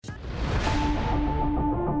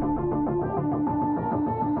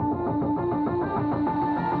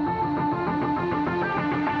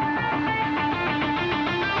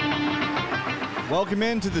Welcome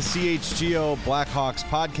into the CHGO Blackhawks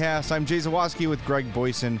Podcast. I'm Jay Zawoski with Greg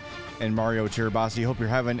Boyson and Mario Cherubasi. Hope you're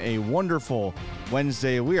having a wonderful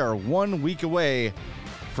Wednesday. We are 1 week away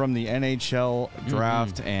from the NHL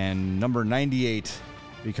draft and number 98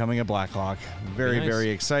 becoming a Blackhawk. Very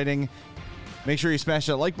exciting. Make sure you smash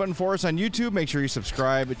that like button for us on YouTube. Make sure you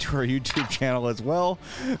subscribe to our YouTube channel as well.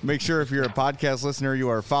 Make sure if you're a podcast listener, you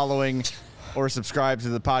are following or subscribe to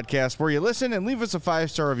the podcast where you listen, and leave us a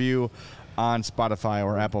 5-star review on Spotify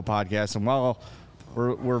or Apple Podcasts. And while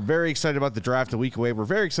we're very excited about the draft a week away, we're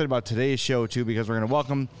very excited about today's show too, because we're going to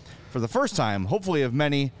welcome for the first time, hopefully of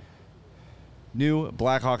many, new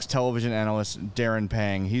Blackhawks television analyst Darren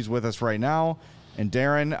Pang. He's with us right now. And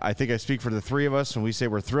Darren, I think I speak for the three of us when we say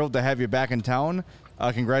we're thrilled to have you back in town.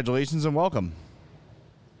 Congratulations and welcome.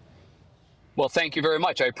 Well, thank you very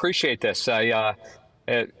much. I appreciate this.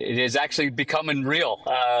 It is actually becoming real.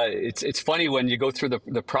 It's funny when you go through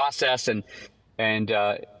the process and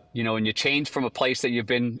you change from a place that you've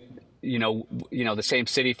been, the same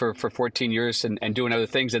city for 14 years and doing other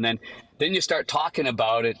things. And then you start talking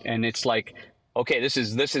about it and it's like, okay, this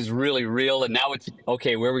is really real. And now it's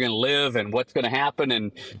okay, where are we going to live and what's going to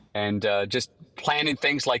happen and just planning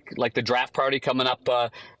things like the draft party coming up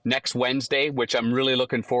next Wednesday, which I'm really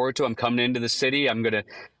looking forward to. I'm coming into the city. I'm going to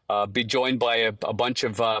be joined by a bunch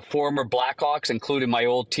of former Blackhawks, including my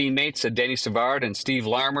old teammates, Denny Savard and Steve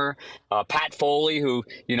Larmer, Pat Foley, who,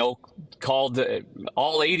 called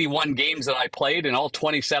all 81 games that I played and all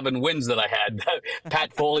 27 wins that I had.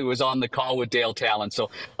 Pat Foley was on the call with Dale Talon.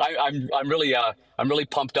 So I'm really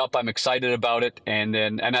pumped up. I'm excited about it. And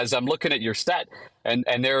as I'm looking at your set,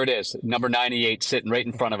 and there it is, number 98 sitting right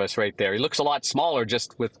in front of us right there. He looks a lot smaller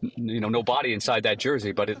just with no body inside that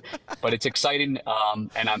jersey, but it's exciting.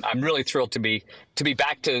 And I'm really thrilled to be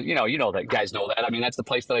back to that guys know that. I mean, that's the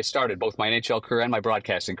place that I started both my NHL career and my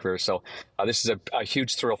broadcasting career. So this is a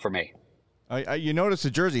huge thrill for me. You notice the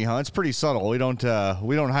jersey, huh? It's pretty subtle. We don't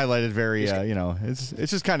highlight it very.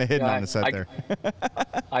 It's just kind of hidden on the set there.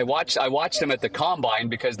 I watched him at the combine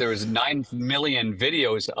because there was 9 million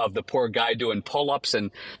videos of the poor guy doing pull-ups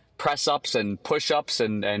and press-ups and push-ups,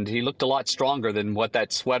 and he looked a lot stronger than what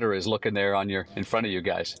that sweater is looking there in front of you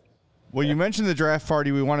guys. Well, you mentioned the draft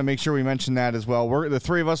party. We want to make sure we mention that as well. The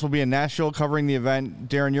three of us will be in Nashville covering the event.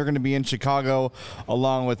 Darren, you're going to be in Chicago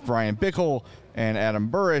along with Brian Bickle and Adam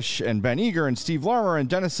Burish and Ben Eager and Steve Larmer and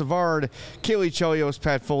Dennis Savard, Kaylee Chelios,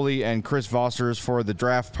 Pat Foley, and Chris Vosters for the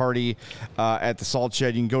draft party at the Salt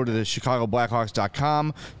Shed. You can go to the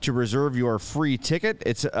ChicagoBlackhawks.com to reserve your free ticket.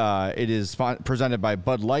 It is presented by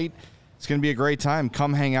Bud Light. It's going to be a great time.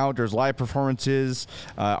 Come hang out. There's live performances.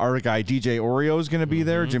 Our guy DJ Oreo is going to be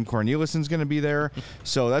there. Jim Cornelisson's going to be there.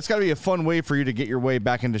 So that's got to be a fun way for you to get your way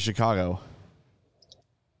back into Chicago.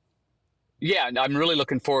 Yeah, I'm really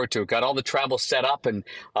looking forward to it. Got all the travel set up, and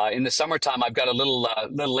in the summertime, I've got a little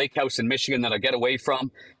lake house in Michigan that I get away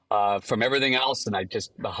from everything else, and I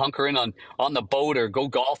just hunker in on the boat or go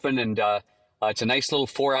golfing, and it's a nice little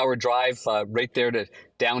 4-hour drive right there to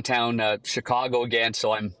downtown Chicago again.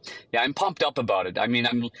 So I'm pumped up about it. I mean,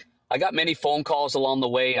 I got many phone calls along the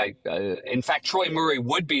way. In fact, Troy Murray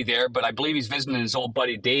would be there, but I believe he's visiting his old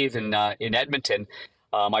buddy Dave in Edmonton.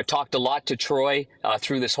 I've talked a lot to Troy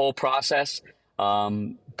through this whole process.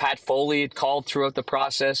 Pat Foley had called throughout the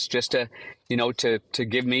process just to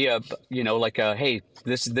give me hey,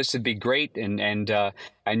 this would be great,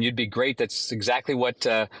 and you'd be great. That's exactly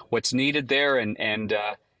what's needed there, and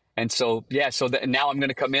so now I'm going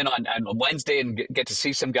to come in on Wednesday and get to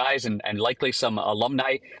see some guys and likely some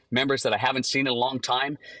alumni members that I haven't seen in a long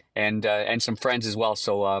time, and some friends as well.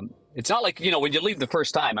 So it's not like when you leave the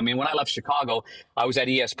first time. I mean, when I left Chicago, I was at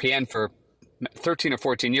ESPN for 13 or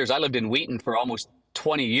 14 years. I lived in Wheaton for almost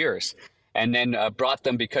 20 years. And then brought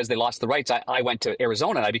them because they lost the rights. I went to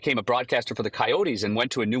Arizona and I became a broadcaster for the Coyotes and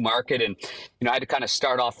went to a new market. And, I had to kind of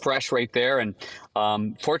start off fresh right there. And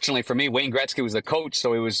fortunately for me, Wayne Gretzky was the coach.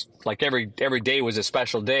 So it was like every day was a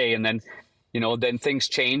special day. And then, then things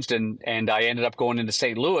changed and I ended up going into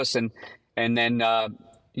St. Louis. And then,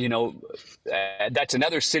 that's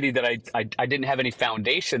another city that I didn't have any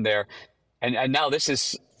foundation there. And now this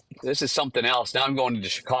is something else. Now I'm going into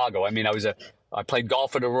Chicago. I mean, I played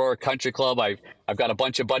golf at Aurora Country Club. I've got a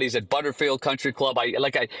bunch of buddies at Butterfield Country Club.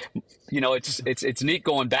 It's neat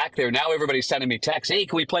going back there. Now everybody's sending me texts. Hey,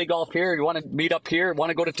 can we play golf here? You want to meet up here? Want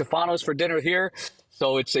to go to Tufano's for dinner here?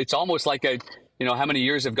 So it's almost like how many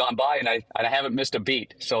years have gone by and I haven't missed a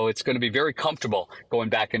beat. So it's going to be very comfortable going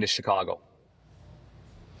back into Chicago.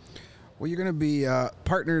 Well, you're going to be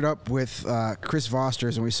partnered up with Chris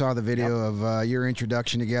Vosters, and we saw the video of your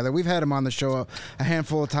introduction together. We've had him on the show a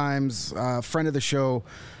handful of times, friend of the show.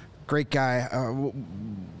 great guy.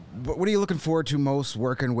 What are you looking forward to most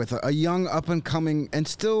working with a young, up-and-coming, and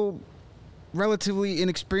still relatively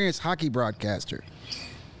inexperienced hockey broadcaster?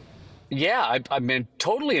 Yeah, I've been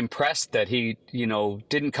totally impressed that he,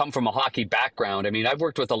 didn't come from a hockey background. I mean, I've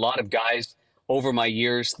worked with a lot of guys over my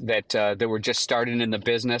years that were just starting in the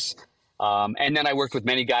business. And then I worked with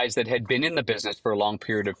many guys that had been in the business for a long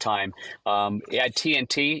period of time. At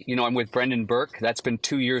TNT, I'm with Brendan Burke. That's been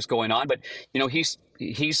 2 years going on. But,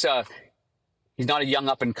 he's not a young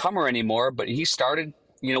up-and-comer anymore, but he started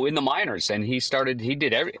in the minors, and he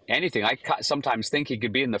did anything. I sometimes think he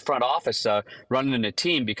could be in the front office running a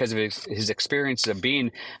team because of his experiences of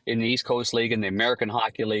being in the East Coast League and the American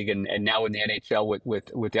Hockey League and now in the NHL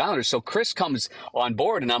with the Islanders. So Chris comes on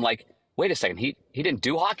board, and I'm like, wait a second, he didn't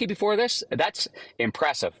do hockey before this? That's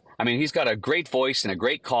impressive. I mean, he's got a great voice and a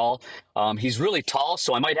great call. He's really tall,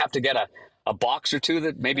 so I might have to get a box or two,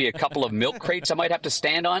 that maybe a couple of milk crates I might have to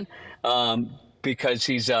stand on, because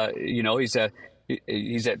he's a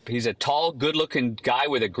tall, good-looking guy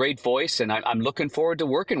with a great voice, and I'm looking forward to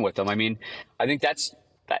working with him. I mean, I think that's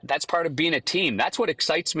part of being a team. That's what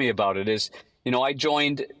excites me about it is, I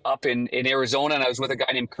joined up in Arizona, and I was with a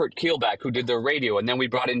guy named Kurt Keelback who did their radio, and then we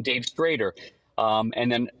brought in Dave Strader.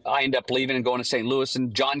 And then I ended up leaving and going to St. Louis,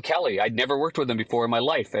 and John Kelly. I'd never worked with him before in my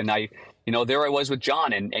life, and there I was with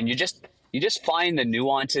John, and you just find the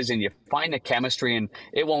nuances and you find the chemistry, and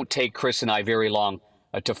it won't take Chris and I very long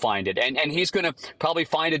to find it. And he's going to probably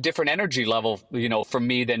find a different energy level, from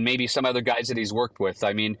me than maybe some other guys that he's worked with.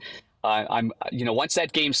 I mean, once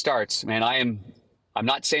that game starts, man, I'm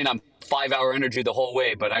not saying I'm 5-hour energy the whole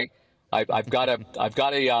way, but I've got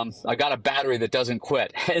a battery that doesn't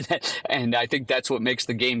quit. And I think that's what makes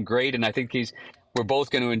the game great. And I think we're both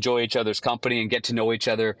going to enjoy each other's company and get to know each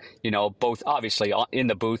other, both obviously in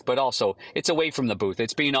the booth, but also it's away from the booth.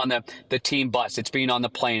 It's being on the team bus. It's being on the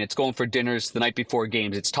plane. It's going for dinners the night before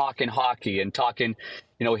games. It's talking hockey and talking,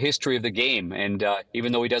 history of the game. And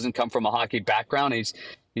even though he doesn't come from a hockey background, he's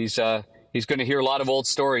going to hear a lot of old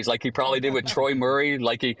stories, like he probably did with Troy Murray,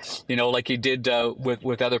 like he did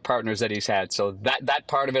with other partners that he's had. So that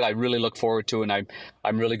part of it, I really look forward to, and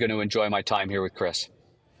I'm really going to enjoy my time here with Chris.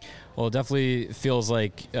 Well, it definitely feels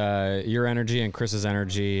like your energy and Chris's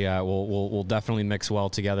energy will definitely mix well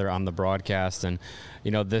together on the broadcast. And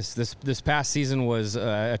this past season was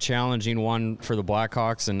a challenging one for the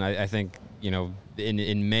Blackhawks, and I think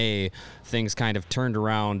in May things kind of turned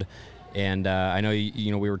around. And I know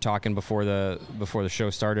we were talking before the show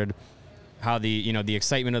started how the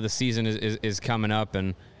excitement of the season is coming up,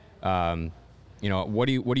 and what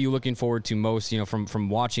are you looking forward to most from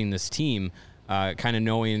watching this team, kind of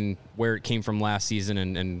knowing where it came from last season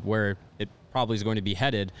and where it probably is going to be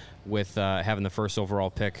headed with having the first overall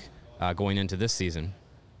pick going into this season.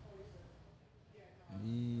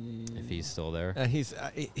 If he's still there, he's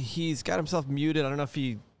got himself muted. I don't know if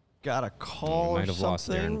he got a call might or have something. lost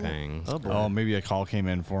Darren Pang. Oh, maybe a call came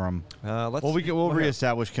in for him. We'll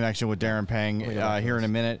reestablish connection with Darren Pang here in a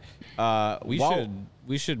minute.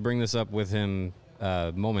 We should bring this up with him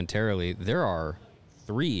momentarily. There are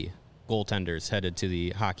 3 goaltenders headed to the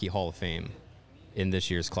Hockey Hall of Fame in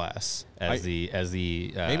this year's class maybe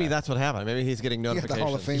that's what happened. Maybe he's getting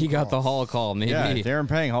notifications. He got the Hall call. Maybe. Yeah, Darren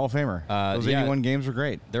Pang, Hall of Famer. Those 81 games were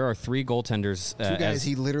great. There are 3 goaltenders. 2 guys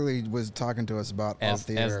he literally was talking to us about off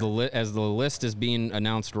the air. As the list is being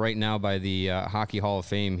announced right now by the Hockey Hall of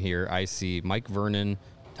Fame here, I see Mike Vernon,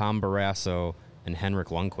 Tom Barrasso, and Henrik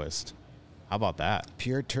Lundqvist. How about that?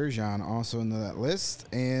 Pierre Turgeon also in that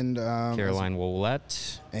list, and Caroline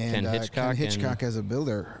Ouellette, and Ken Hitchcock as a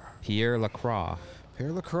builder. Pierre Lacroix.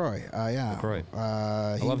 Pierre Lacroix, yeah. Lacroix.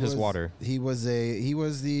 I love his water. He was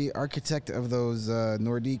the architect of those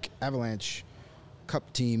Nordique Avalanche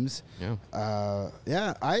Cup teams. Yeah.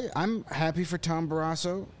 I'm happy for Tom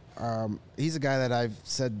Barrasso. He's a guy that I've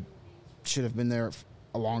said should have been there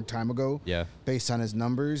a long time ago. Yeah. Based on his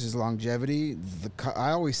numbers, his longevity.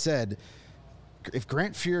 I always said, if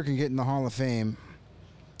Grant Fuhr can get in the Hall of Fame,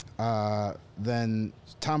 then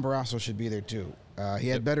Tom Barrasso should be there too. He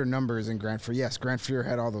had better numbers than Grant Fuhr. Yes, Grant Fuhr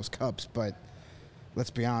had all those cups, but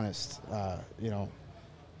let's be honest, that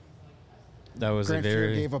was Grant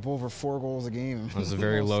Fuhr gave up over 4 goals a game. It was a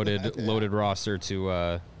very loaded roster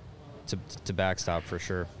to backstop for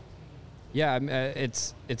sure. Yeah,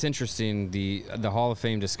 it's interesting. The Hall of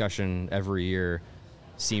Fame discussion every year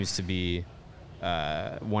seems to be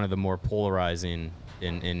one of the more polarizing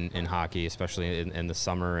in hockey, especially in the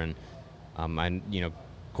summer. And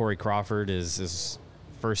Corey Crawford is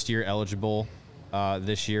first year eligible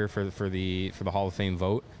this year for the Hall of Fame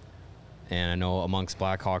vote, and I know amongst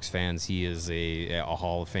Blackhawks fans he is a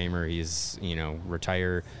Hall of Famer. He's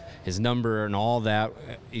retired. his number and all that.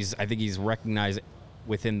 I think he's recognized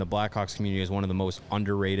within the Blackhawks community as one of the most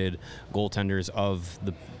underrated goaltenders of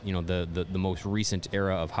the most recent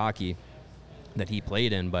era of hockey that he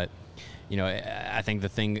played in. But I think the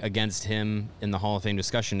thing against him in the Hall of Fame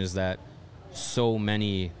discussion is that so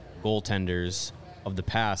many goaltenders of the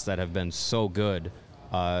past that have been so good,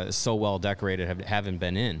 so well decorated, haven't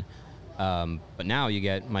been in. But now you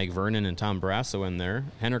get Mike Vernon and Tom Barrasso in there.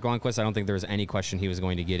 Henrik Lundqvist, I don't think there was any question he was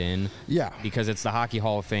going to get in. Yeah. Because it's the Hockey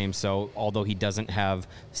Hall of Fame. So although he doesn't have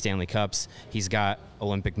Stanley Cups, he's got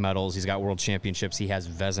Olympic medals, he's got World Championships, he has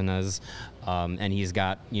Vezinas, and he's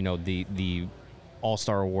got the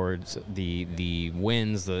All-Star awards, the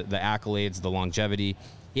wins, the accolades, the longevity.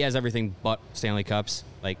 He has everything but Stanley Cups.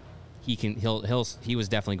 Like he was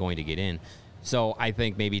definitely going to get in. So I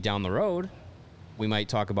think maybe down the road we might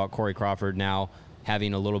talk about Corey Crawford now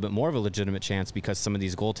having a little bit more of a legitimate chance because some of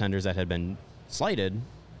these goaltenders that had been slighted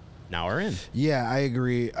now are in. Yeah, I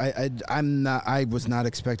agree. I was not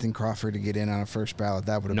expecting Crawford to get in on a first ballot.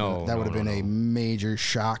 That would have been a major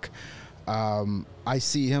shock. I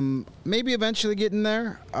see him maybe eventually getting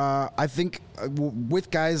there. I think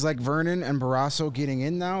with guys like Vernon and Barrasso getting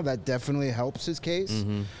in now, that definitely helps his case.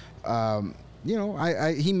 Mm-hmm.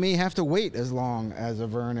 He may have to wait as long as a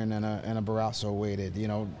Vernon and a Barrasso waited,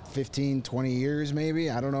 15, 20 years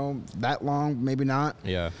maybe. I don't know, that long, maybe not.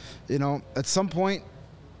 Yeah. At some point,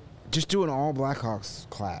 just do an all Blackhawks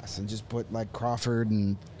class and just put like Crawford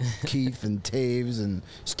and Keith and Taves and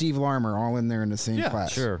Steve Larmer all in there in the same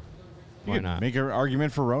class. Sure. Why not? Make an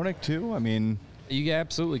argument for Roenick too. I mean, you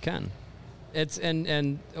absolutely can. It's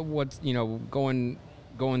and what's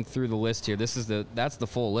going through the list here. That's the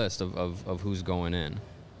full list of who's going in.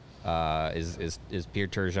 Is Pierre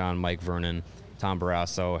Turgeon, Mike Vernon, Tom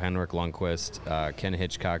Barrasso, Henrik Lundqvist, Ken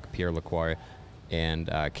Hitchcock, Pierre Lacroix, and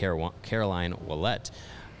Caroline Ouellette.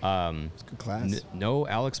 It's a good class. No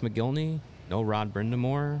Alex McGillney, no Rod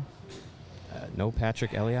Brindamore, no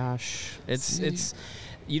Patrick Eliash. It's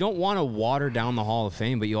you don't want to water down the Hall of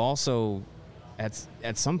Fame, but you also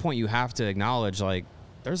at some point you have to acknowledge like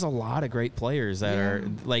there's a lot of great players that are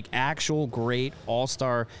like actual great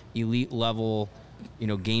all-star elite level,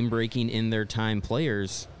 game breaking in their time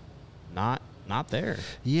players, not there.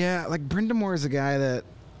 Yeah, like Brindamore is a guy that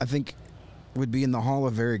I think would be in the Hall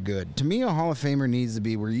of Very Good. To me, a Hall of Famer needs to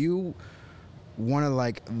be where you one of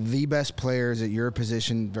like the best players at your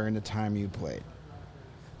position during the time you played.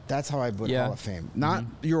 That's how I put Hall of Fame. Not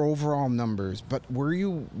your overall numbers, but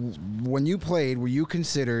when you played, were you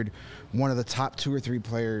considered one of the top 2 or 3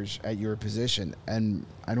 players at your position? And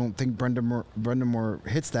I don't think Brindamore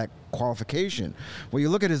hits that qualification. When you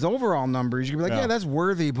look at his overall numbers, you can be like, yeah, that's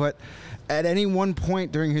worthy. But at any one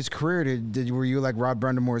point during his career, were you like Rod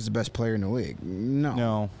Brindamore is the best player in the league?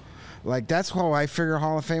 No. Like that's how I figure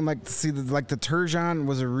Hall of Fame. Like the Turgeon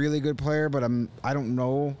was a really good player, but I don't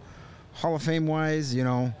know. Hall of Fame wise,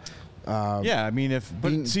 yeah, I mean, to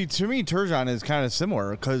me, Turgeon is kind of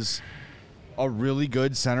similar because a really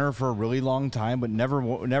good center for a really long time, but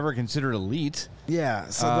never considered elite. Yeah,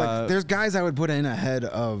 so there's guys I would put in ahead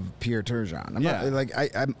of Pierre Turgeon.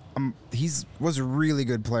 He was a really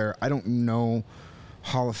good player. I don't know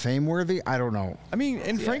Hall of Fame worthy. I don't know. I mean,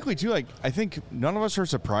 and frankly, too, like I think none of us are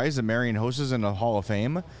surprised that Marian Hossa is in the Hall of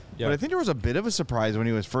Fame. Yep. But I think there was a bit of a surprise when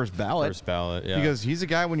he was first ballot. Yeah. Because he's a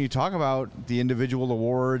guy when you talk about the individual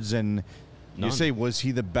awards and you say, was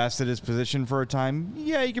he the best at his position for a time?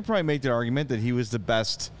 Yeah, you could probably make the argument that he was the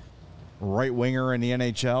best right winger in the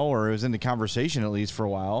NHL, or it was in the conversation at least for a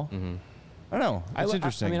while. Mm-hmm. I don't know. It's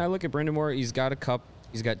interesting. I look at Brindamore. He's got a cup.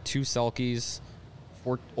 He's got 2 Selkies,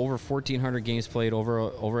 over 1,400 games played, over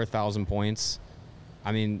 1,000 points.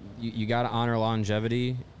 I mean, you got to honor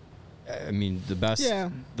longevity. I mean, the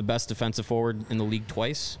best defensive forward in the league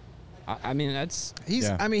twice. I mean,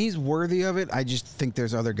 he's worthy of it. I just think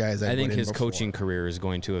there's other guys. I think his coaching career is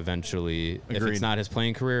going to eventually, if it's not his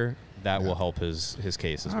playing career, that will help his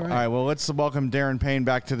case as well. All right, well, let's welcome Darren Pang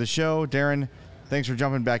back to the show. Darren, thanks for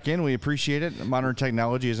jumping back in. We appreciate it. Modern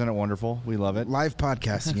technology, isn't it wonderful? We love it. Live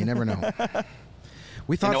podcasting, you never know.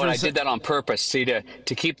 We thought I did that on purpose, to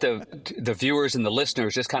keep the viewers and the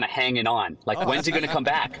listeners just kind of hanging on. Like, when's he going to come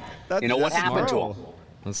back? What happened to him?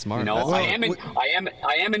 That's smart. I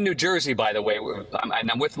am in New Jersey, by the way,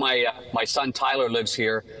 and I'm with my son Tyler lives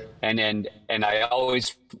here, and I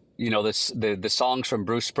always the songs from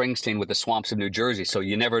Bruce Springsteen with the swamps of New Jersey. So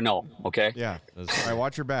you never know. Okay. Yeah. All right.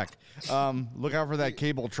 Watch your back. Look out for that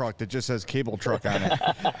cable truck that just says cable truck on it.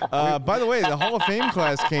 By the way, the Hall of Fame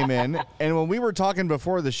class came in, and when we were talking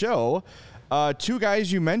before the show, 2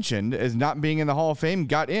 guys you mentioned as not being in the Hall of Fame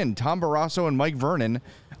got in. Tom Barrasso and Mike Vernon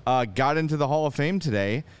got into the Hall of Fame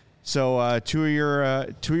today. So two of your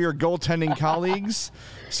goaltending colleagues.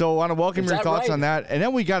 So I want to welcome your thoughts on that. And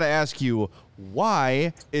then we got to ask you,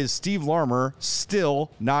 why is Steve Larmer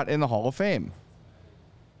still not in the Hall of Fame?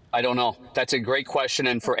 I don't know. That's a great question.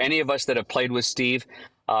 And for any of us that have played with Steve,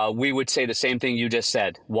 we would say the same thing you just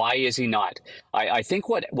said. Why is he not? I think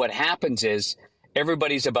what happens is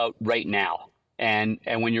everybody's about right now. And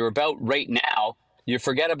when you're about right now, you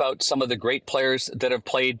forget about some of the great players that have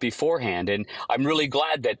played beforehand. And I'm really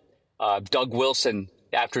glad that Doug Wilson,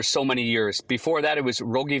 after so many years, before that it was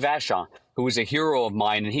Rogie Vachon, who was a hero of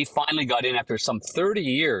mine, and he finally got in after some 30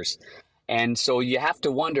 years. And so you have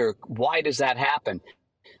to wonder, why does that happen?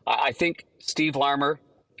 I think Steve Larmer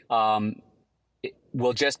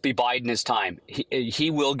will just be biding his time. He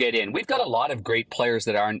will get in. We've got a lot of great players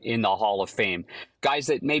that aren't in the Hall of Fame, guys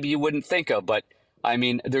that maybe you wouldn't think of, but I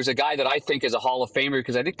mean, there's a guy that I think is a Hall of Famer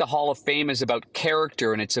because I think the Hall of Fame is about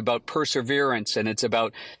character and it's about perseverance and it's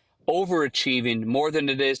about overachieving more than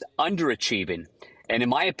it is underachieving. And in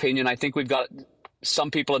my opinion, I think we've got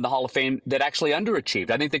some people in the Hall of Fame that actually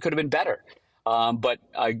underachieved. I think they could have been better. But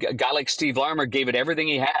a guy like Steve Larmer gave it everything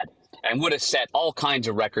he had and would have set all kinds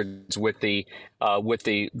of records with the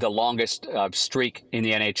longest streak in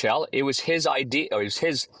the NHL. It was his idea, or it was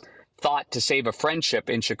his thought to save a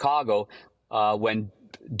friendship in Chicago when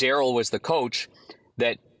Darryl was the coach,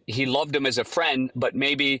 that he loved him as a friend, but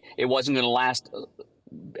maybe it wasn't going to last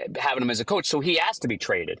having him as a coach. So he asked to be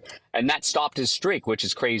traded, and that stopped his streak, which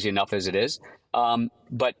is crazy enough as it is.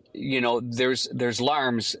 But you know, there's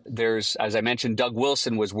Larms, there's, as I mentioned, Doug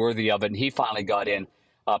Wilson was worthy of it, and he finally got in.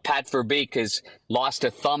 Pat Verbeek has lost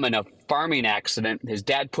a thumb in a farming accident. His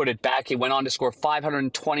dad put it back. He went on to score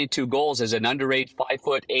 522 goals as an underage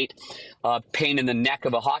 5'8" pain in the neck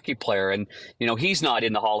of a hockey player. And, you know, he's not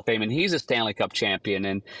in the Hall of Fame, and he's a Stanley Cup champion.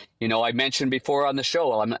 And, you know, I mentioned before on the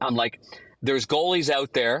show, I'm like, there's goalies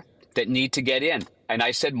out there that need to get in. And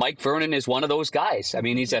I said Mike Vernon is one of those guys. I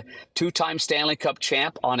mean, he's a two-time Stanley Cup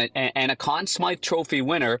champ and a Conn Smythe Trophy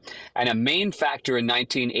winner and a main factor in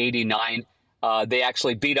 1989. They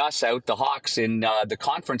actually beat us out, the Hawks, in the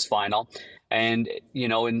conference final. And, you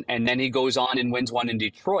know, and then he goes on and wins one in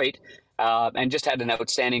Detroit and just had an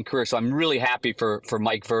outstanding career. So I'm really happy for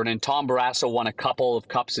Mike Vernon. Tom Barrasso won a couple of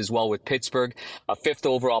cups as well with Pittsburgh, a 5th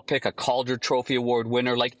overall pick, a Calder Trophy Award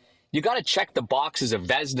winner. Like, you got to check the boxes of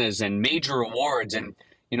Vezinas and major awards. And,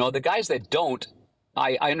 you know, the guys that don't,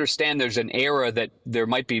 I understand there's an era that there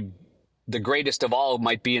might be the greatest of all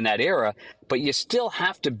might be in that era, but you still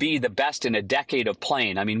have to be the best in a decade of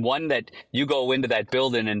playing. I mean, one that you go into that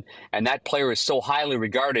building and that player is so highly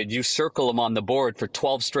regarded, you circle him on the board for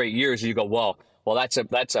 12 straight years, you go, whoa, well, that's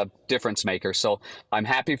a difference maker. So I'm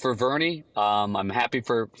happy for Vernie. I'm happy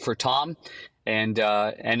for Tom. And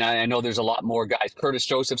I know there's a lot more guys. Curtis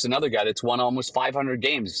Joseph's another guy that's won almost 500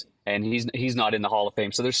 games, and he's not in the Hall of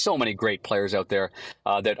Fame. So there's so many great players out there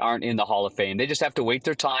that aren't in the Hall of Fame. They just have to wait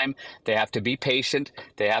their time. They have to be patient.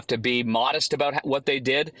 They have to be modest about what they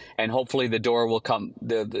did, and hopefully the door will come.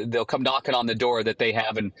 They'll come knocking on the door that they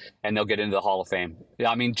have, and they'll get into the Hall of Fame.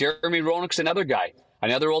 I mean, Jeremy Roenick's another guy,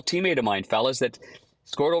 another old teammate of mine, fellas, that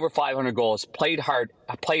scored over 500 goals, played hard,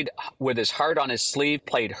 played with his heart on his sleeve,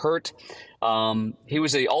 played hurt. He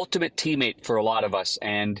was the ultimate teammate for a lot of us,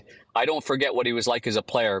 and I don't forget what he was like as a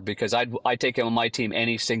player because I'd take him on my team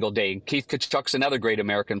any single day. Keith Tkachuk's another great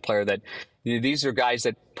American player that these are guys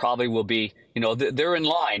that probably will be, you know, they're in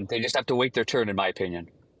line. They just have to wait their turn, in my opinion.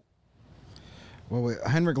 Well,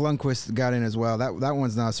 Henrik Lundqvist got in as well. That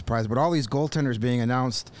one's not a surprise. But all these goaltenders being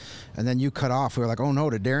announced, and then you cut off. We were like, oh no,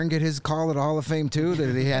 did Darren get his call at the Hall of Fame too?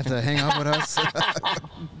 Did he have to hang out with us?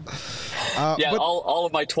 Yeah, all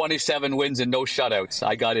of my 27 wins and no shutouts,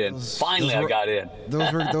 I got in. Finally, I got in.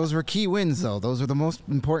 Those were key wins, though. Those were the most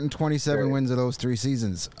important 27 wins of those 3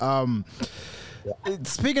 seasons.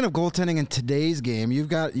 Speaking of goaltending in today's game, you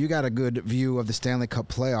got a good view of the Stanley Cup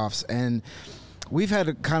playoffs, and we've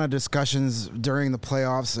had kind of discussions during the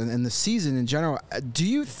playoffs and the season in general. Do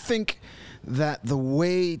you think that the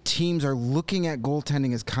way teams are looking at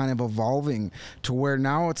goaltending is kind of evolving to where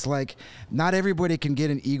now it's like not everybody can get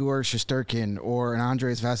an Igor Shesterkin or an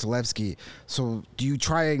Andreas Vasilevsky? So do you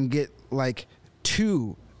try and get like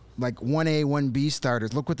 2 like 1A, 1B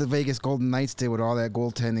starters? Look what the Vegas Golden Knights did with all that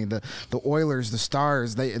goaltending. The Oilers, the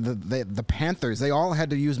Stars, the Panthers, they all had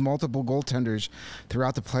to use multiple goaltenders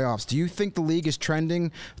throughout the playoffs. Do you think the league is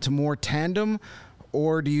trending to more tandem,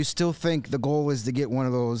 or do you still think the goal is to get one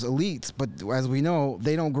of those elites? But as we know,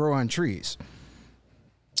 they don't grow on trees.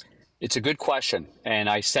 It's a good question, and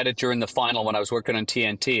I said it during the final when I was working on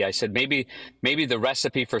TNT. I said maybe the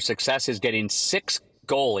recipe for success is getting 6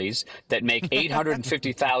 goalies that make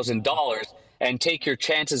 $850,000 and take your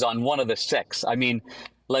chances on one of the 6. I mean,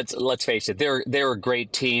 let's face it, they're a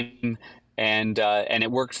great team, and it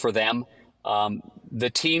worked for them. The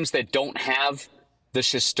teams that don't have the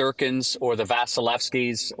Shesterkins or the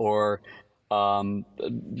Vasilevskis or there's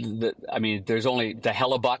only the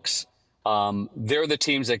Hellebucks. They're the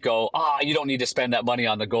teams that go, you don't need to spend that money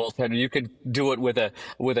on the goaltender. You could do it with a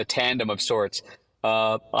tandem of sorts.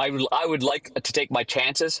 I would like to take my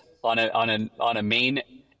chances on a main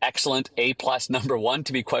excellent A+ number 1,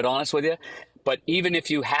 to be quite honest with you. But even if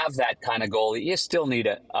you have that kind of goalie, you still need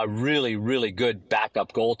a really, really good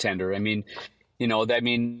backup goaltender. I mean,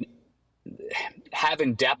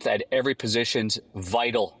 having depth at every position's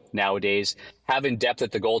vital nowadays. Having depth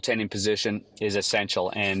at the goaltending position is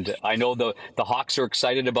essential. And I know the Hawks are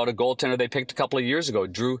excited about a goaltender they picked a couple of years ago,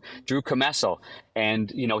 Drew Commesso.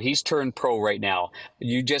 And, he's turned pro right now.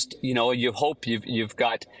 You just, you hope you've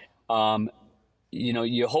got,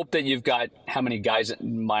 you hope that you've got how many guys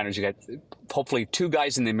in minors? You got hopefully 2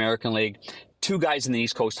 guys in the American League, 2 guys in the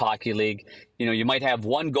East Coast Hockey League. You might have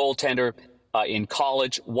 1 goaltender in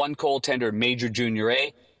college, 1 goaltender major junior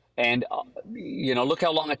A. And, look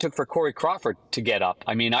how long it took for Corey Crawford to get up.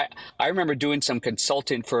 I mean, I remember doing some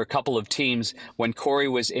consulting for a couple of teams when Corey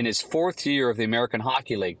was in his 4th year of the American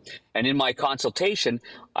Hockey League. And in my consultation,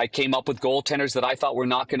 I came up with goaltenders that I thought were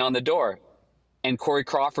knocking on the door. And Corey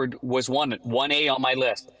Crawford was 1A on my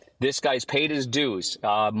list. This guy's paid his dues,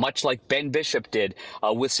 much like Ben Bishop did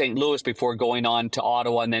with St. Louis before going on to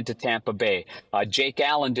Ottawa and then to Tampa Bay. Jake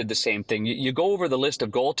Allen did the same thing. You go over the list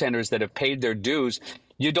of goaltenders that have paid their dues.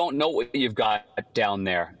 You don't know what you've got down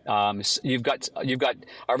there. You've got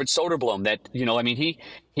Arvid Soderblom that,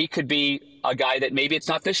 he could be a guy that maybe it's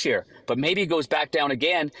not this year, but maybe he goes back down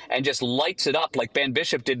again and just lights it up like Ben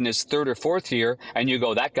Bishop did in his 3rd or 4th year. And you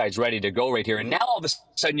go, that guy's ready to go right here. And now all of a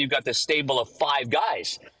sudden you've got this stable of 5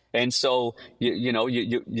 guys. And so,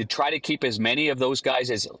 you try to keep as many of those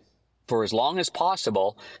guys for as long as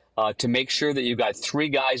possible to make sure that you've got 3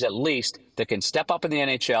 guys at least that can step up in the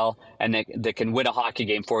NHL and that can win a hockey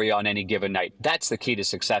game for you on any given night. That's the key to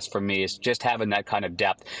success for me, is just having that kind of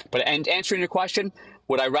depth. And answering your question,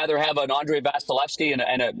 would I rather have an Andrei Vasilevsky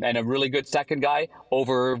and a really good second guy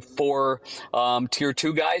over 4 tier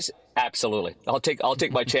 2 guys? Absolutely. I'll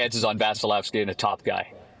take my chances on Vasilevsky and a top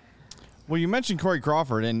guy. Well, you mentioned Corey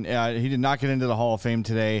Crawford, and he did not get into the Hall of Fame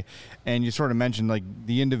today, and you sort of mentioned like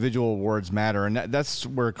the individual awards matter, and that's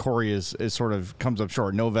where Corey is sort of comes up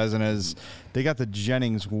short. No Vezinas. They got the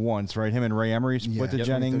Jennings once, right? Him and Ray Emery split the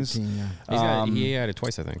Jennings. He had it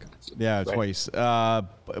twice, I think. Yeah, right. Twice.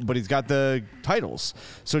 But he's got the titles.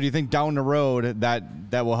 So do you think down the road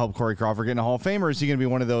that will help Corey Crawford get in the Hall of Fame, or is he going to be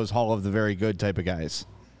one of those Hall of the Very Good type of guys?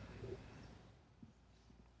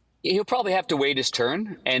 He'll probably have to wait his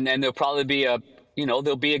turn, and there'll probably be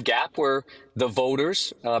there'll be a gap where the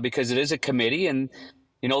voters, because it is a committee, and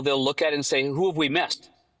they'll look at it and say, who have we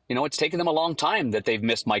missed? It's taken them a long time that they've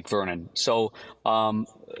missed Mike Vernon. So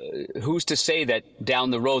who's to say that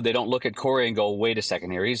down the road they don't look at Corey and go, wait a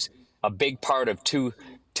second here, he's a big part of two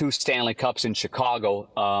Stanley Cups in Chicago,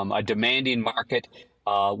 a demanding market.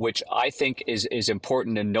 Which I think is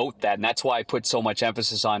important to note that. And that's why I put so much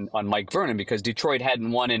emphasis on Mike Vernon, because Detroit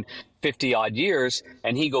hadn't won in 50 odd years,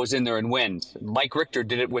 and he goes in there and wins. Mike Richter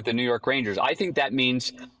did it with the New York Rangers. I think that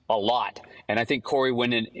means a lot. And I think Corey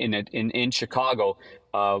winning in Chicago,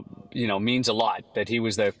 means a lot, that he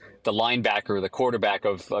was the linebacker, the quarterback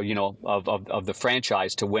of the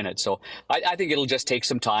franchise to win it. So I think it'll just take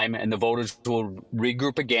some time, and the voters will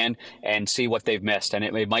regroup again and see what they've missed. And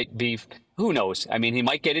it might be, who knows? I mean, he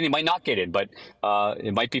might get in, he might not get in, but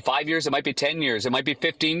it might be 5 years, it might be 10 years, it might be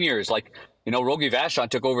 15 years. Like, Rogie Vachon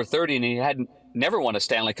took over 30 and he hadn't never won a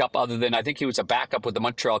Stanley Cup, other than I think he was a backup with the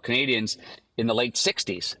Montreal Canadiens in the late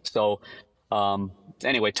 60s. So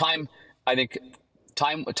anyway, time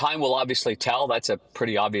will obviously tell. That's a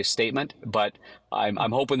pretty obvious statement, but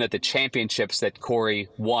I'm hoping that the championships that Corey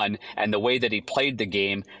won and the way that he played the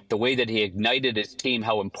game, the way that he ignited his team,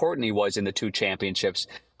 how important he was in the 2 championships,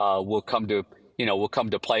 will come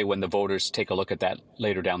to play when the voters take a look at that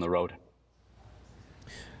later down the road.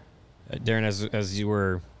 Darren, as you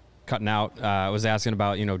were cutting out, I was asking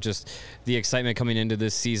about, just the excitement coming into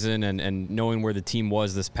this season and knowing where the team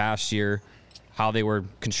was this past year, how they were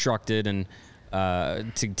constructed, and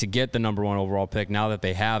to get the number 1 overall pick now that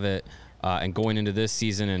they have it, and going into this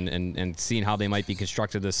season and seeing how they might be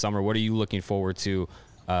constructed this summer. What are you looking forward to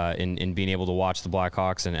in being able to watch the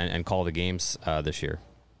Blackhawks and call the games this year?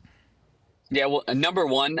 Yeah, well, number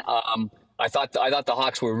 1, I thought the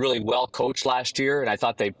Hawks were really well coached last year, and I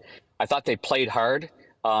thought they played hard.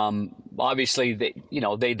 Obviously,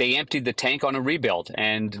 they emptied the tank on a rebuild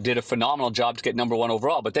and did a phenomenal job to get number 1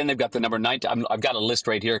 overall. But then they've got the number 9. I've got a list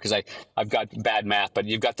right here because I've got bad math. But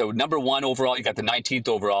you've got the number 1 overall, you got the 19th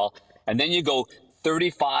overall, and then you go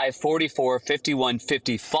 35, 44, 51,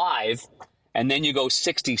 55, and then you go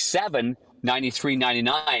 67, 93,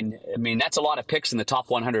 99. I mean, that's a lot of picks in the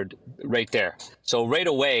top 100 right there. So right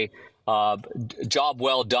away, job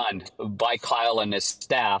well done by Kyle and his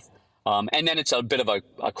staff. And then it's a bit of a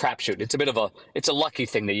crapshoot. It's a lucky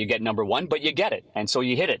thing that you get number 1, but you get it. And so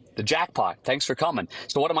you hit it, the jackpot. Thanks for coming.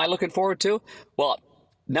 So what am I looking forward to? Well,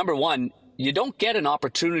 number 1, you don't get an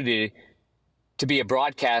opportunity to be a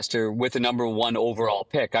broadcaster with a number 1 overall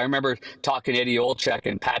pick. I remember talking to Eddie Olczyk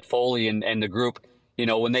and Pat Foley and the group,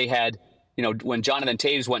 when they had, when Jonathan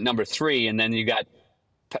Toews went number 3, and then you got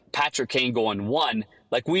Patrick Kane going 1,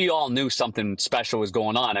 like we all knew something special was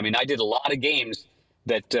going on. I mean, I did a lot of games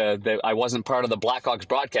that I wasn't part of the Blackhawks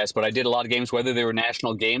broadcast, but I did a lot of games, whether they were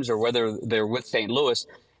national games or whether they're with St. Louis,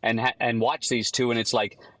 and watch these two, and it's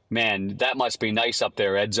like, man, that must be nice up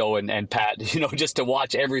there, Edzo and Pat, just to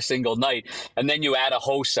watch every single night. And then you add a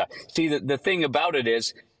Hossa. See, the thing about it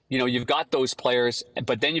is, you've got those players,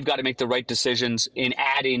 but then you've got to make the right decisions in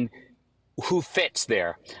adding who fits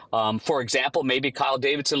there. For example, maybe Kyle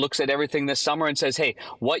Davidson looks at everything this summer and says, hey,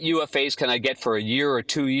 what UFAs can I get for a year or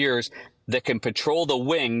 2 years that can patrol the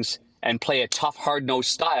wings and play a tough, hard-nosed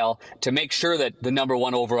style to make sure that the number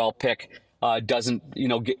 1 overall pick doesn't,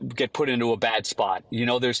 get put into a bad spot.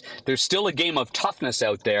 There's still a game of toughness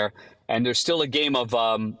out there, and there's still a game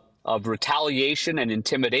of retaliation and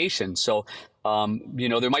intimidation. So,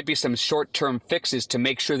 there might be some short-term fixes to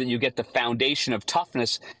make sure that you get the foundation of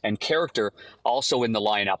toughness and character also in the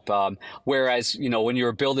lineup. Whereas, when you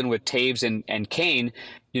were building with Toews and Kane,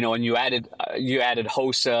 and you added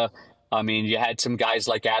Hossa. I mean, you had some guys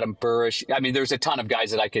like Adam Burish. I mean, there's a ton of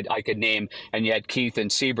guys that I could name, and you had Keith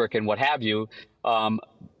and Seabrook and what have you.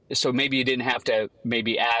 So maybe you didn't have to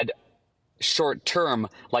maybe add short term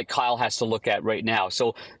like Kyle has to look at right now.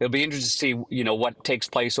 So it'll be interesting to see, what takes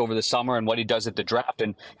place over the summer and what he does at the draft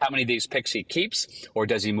and how many of these picks he keeps, or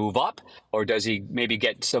does he move up, or does he maybe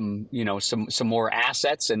get some more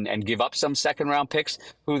assets and give up some second round picks?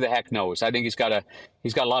 Who the heck knows? I think he's got a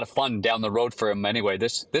lot of fun down the road for him anyway.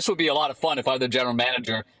 This would be a lot of fun if I'm the general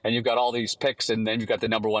manager and you've got all these picks and then you've got the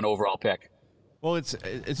number 1 overall pick. Well, it's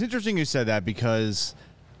interesting you said that, because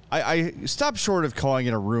I stopped short of calling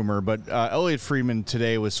it a rumor, but Elliot Friedman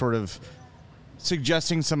today was sort of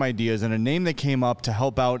suggesting some ideas, and a name that came up to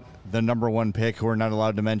help out the number 1 pick, who we're not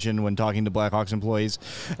allowed to mention when talking to Blackhawks employees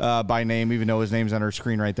by name, even though his name's on our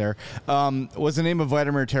screen right there, was the name of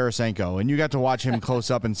Vladimir Tarasenko. And you got to watch him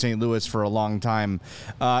close up in St. Louis for a long time.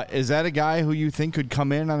 Is that a guy who you think could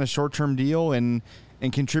come in on a short-term deal and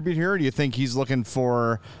contribute here, or do you think he's looking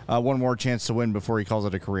for one more chance to win before he calls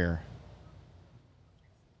it a career?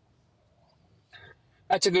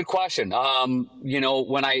 That's a good question.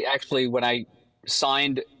 When I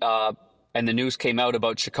signed and the news came out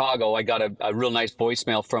about Chicago, I got a real nice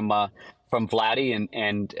voicemail from Vladdy,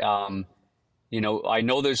 and I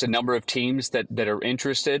know there's a number of teams that are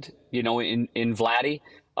interested, in Vladdy.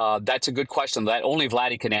 That's a good question. That only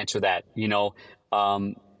Vladdy can answer that.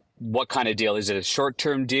 What kind of deal? Is it a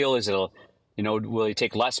short-term deal? Is it will he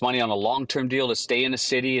take less money on a long-term deal to stay in a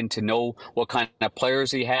city and to know what kind of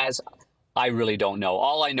players he has? I really don't know.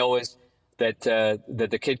 All I know is that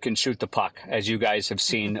the kid can shoot the puck, as you guys have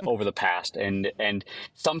seen over the past. And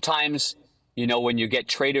sometimes, when you get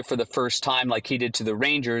traded for the first time, like he did to the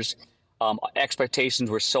Rangers, expectations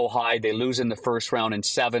were so high. They lose in the first round in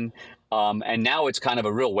 7. And now it's kind of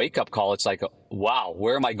a real wake-up call. It's like, wow,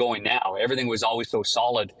 where am I going now? Everything was always so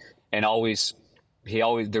solid, and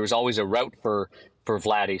there was always a route for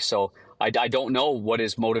Vladdy. So I don't know what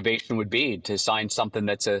his motivation would be to sign something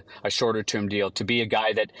that's a shorter term deal, to be a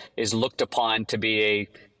guy that is looked upon to be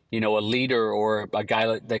a leader, or a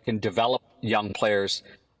guy that can develop young players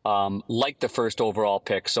like the first overall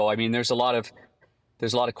pick. So, I mean, there's a lot of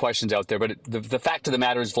questions out there, but the fact of the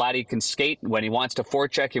matter is Vladdy can skate. When he wants to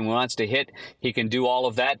forecheck and wants to hit, he can do all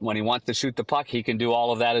of that. When he wants to shoot the puck, he can do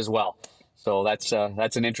all of that as well. So that's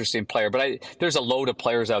an interesting player, but there's a load of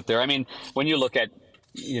players out there. I mean, when you look at,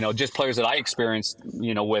 just players that I experienced,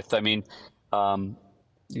 with, I mean,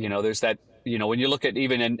 there's that, when you look at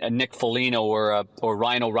even a Nick Foligno or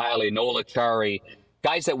Ryan O'Reilly, Nola Chari,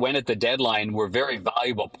 guys that went at the deadline were very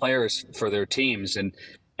valuable players for their teams.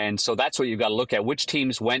 And so that's what you've got to look at. Which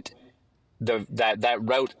teams went that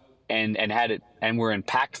route and had it and were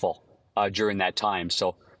impactful during that time.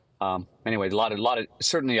 So anyway,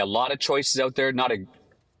 certainly a lot of choices out there.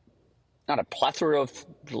 not a plethora of,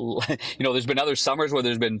 there's been other summers where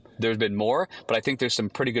there's been more, but I think there's some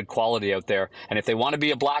pretty good quality out there. And if they want to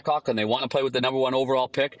be a Blackhawk and they want to play with the number 1 overall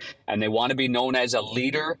pick and they want to be known as a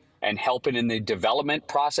leader and helping in the development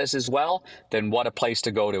process as well, then what a place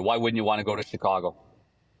to go to. Why wouldn't you want to go to Chicago?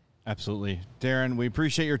 Absolutely. Darren, we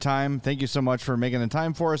appreciate your time. Thank you so much for making the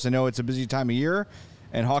time for us. I know it's a busy time of year,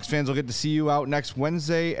 and Hawks fans will get to see you out next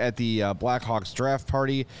Wednesday at the Blackhawks draft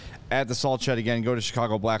party at the Salt Shed. Again, go to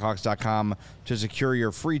ChicagoBlackhawks.com to secure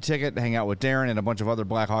your free ticket to hang out with Darren and a bunch of other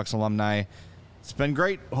Blackhawks alumni. It's been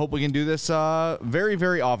great. Hope we can do this very,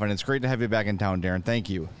 very often. It's great to have you back in town, Darren.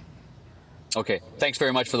 Thank you. Okay. Thanks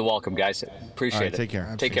very much for the welcome, guys. Appreciate it. Take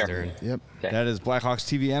care. Take care. Darren. Yep. Okay. That is Blackhawks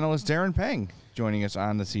TV analyst Darren Pang joining us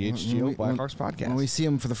on the CHGO Blackhawks podcast. When we see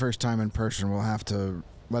him for the first time in person, we'll have to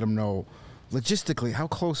let him know logistically how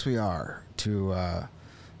close we are to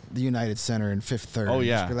the United Center in Fifth Third. Oh,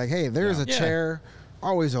 yeah. Just be like, hey, there's a chair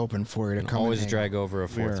always open for you to come Always and hang drag out. over a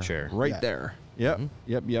fourth chair. Right Yeah. there. Yep.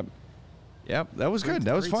 Yep. Yep. That was good.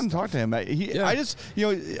 That was fun to talk to him. I just,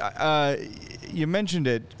 you mentioned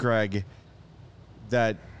it, Greg,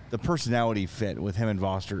 that the personality fit with him and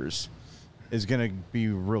Vosters is going to be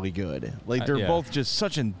really good. Like, they're both just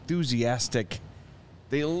such enthusiastic.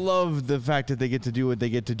 They love the fact that they get to do what they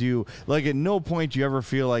get to do. Like, at no point do you ever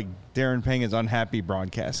feel like Darren Pang is unhappy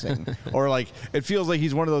broadcasting. Or, like, it feels like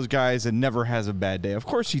he's one of those guys that never has a bad day. Of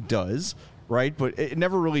course he does, right? But it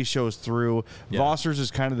never really shows through. Yeah. Vosters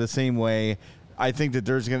is kind of the same way. I think that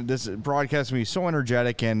this broadcast is going to be so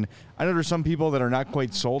energetic. And I know there's some people that are not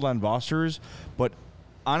quite sold on Vosters. But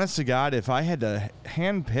honest to God, if I had to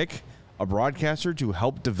handpick a broadcaster to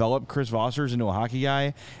help develop Chris Vosters into a hockey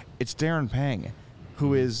guy, it's Darren Pang,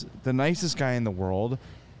 who is the nicest guy in the world,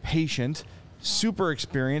 patient, super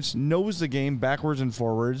experienced, knows the game backwards and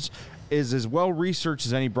forwards, is as well researched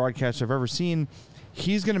as any broadcaster I've ever seen.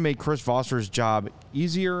 He's going to make Chris Vosters' job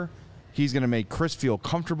easier. He's going to make Chris feel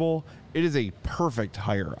comfortable. It is a perfect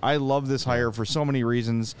hire. I love this hire for so many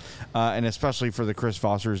reasons, and especially for the Chris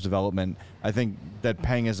Vosters development. I think that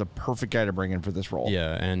Pang is a perfect guy to bring in for this role.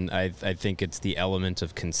 Yeah, and I think it's the element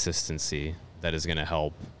of consistency that is going to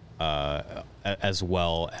help, as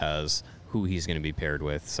well as who he's going to be paired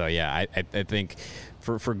with. So, yeah, I think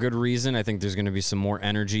for good reason, I think there's going to be some more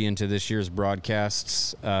energy into this year's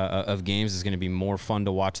broadcasts of games. It's going to be more fun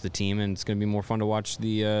to watch the team, and it's going to be more fun to watch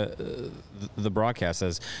the broadcast,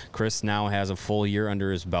 as Chris now has a full year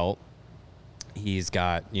under his belt. He's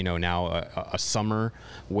got, now a summer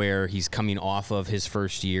where he's coming off of his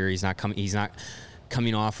first year. He's not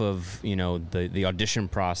coming off of, the audition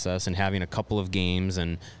process and having a couple of games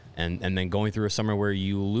and then going through a summer where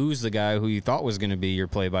you lose the guy who you thought was going to be your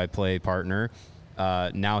play-by-play partner.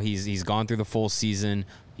 Now he's gone through the full season.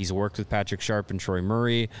 He's worked with Patrick Sharp and Troy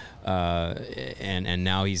Murray, and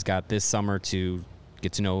now he's got this summer to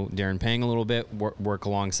get to know Darren Pang a little bit, work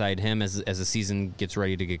alongside him as the season gets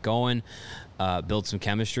ready to get going, build some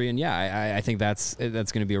chemistry, and I think that's going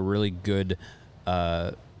to be a really good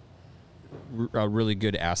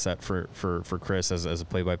asset for Chris as a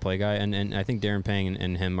play-by-play guy, and I think Darren Pang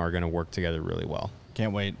and him are going to work together really well.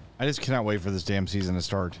 Can't wait. I just cannot wait for this damn season to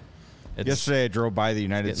start. Yesterday I drove by the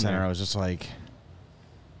United Center. There. I was just like,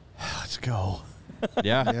 let's go.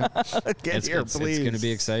 Yeah. Get here, please. It's going to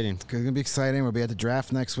be exciting. It's going to be exciting. We'll be at the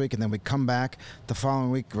draft next week, and then we come back the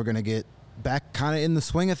following week. We're going to get back kind of in the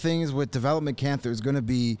swing of things with development camp. There's going to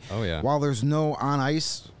be, while there's no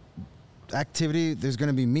on-ice activity, there's going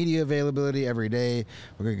to be media availability every day.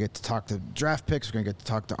 We're going to get to talk to draft picks. We're going to get to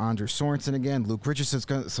talk to Andre Sorensen again. Luke Richardson's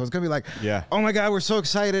so it's going to be like, oh, my God, we're so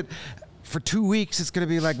excited. For 2 weeks, it's going to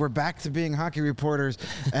be like we're back to being hockey reporters,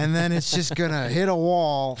 and then it's just going to hit a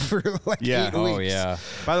wall for like 8 weeks. Oh, yeah.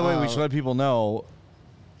 By the way, we should let people know,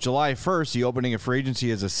 July 1st, the opening of free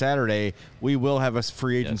agency is a Saturday. We will have a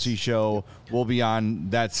free agency show. We'll be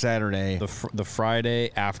on that Saturday. The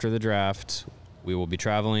Friday after the draft, we will be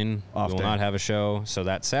traveling. We will not have a show. So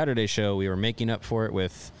that Saturday show, we were making up for it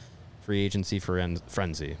with free agency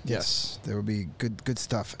frenzy. Yes, there will be good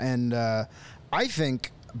stuff. And I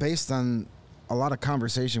think, based on a lot of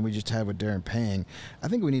conversation we just had with Darren Pang, I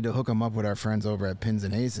think we need to hook him up with our friends over at Pins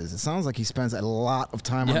and Aces. It sounds like he spends a lot of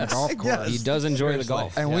time on the golf course. He does enjoy the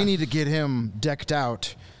golf. And we need to get him decked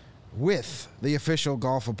out with the official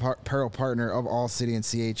golf apparel partner of All City and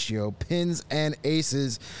CHGO, Pins and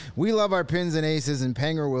Aces. We love our Pins and Aces, and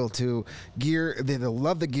Panger will too. They'll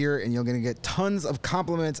love the gear, and you're going to get tons of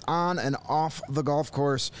compliments on and off the golf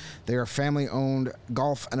course. They are a family-owned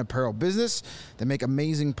golf and apparel business. They make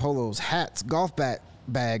amazing polos, hats, golf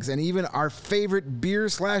bags, and even our favorite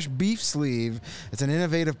beer/beef sleeve. It's an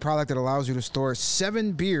innovative product that allows you to store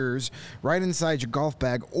 7 beers right inside your golf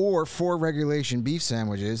bag or 4 regulation beef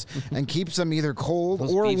sandwiches and keeps them either cold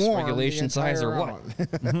Those or beef's warm. regulation size or what?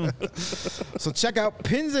 So check out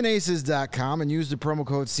pinsandaces.com and use the promo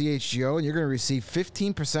code CHGO, and you're going to receive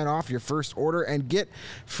 15% off your first order and get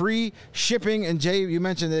free shipping. And Jay, you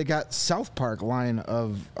mentioned they got South Park line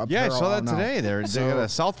of apparel. Yeah, I saw that now. today. They got a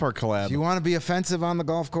South Park collab. If you want to be offensive on the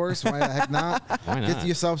golf course, why the heck not? Why not? Get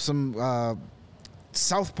yourself some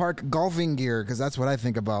South Park golfing gear, because that's what I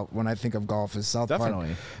think about when I think of golf is South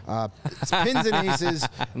Definitely. Park. It's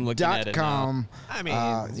pinsandaces.com. I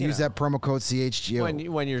mean, use that promo code CHGO.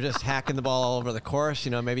 when you're just hacking the ball all over the course,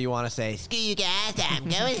 maybe you want to say, "Screw you guys, I'm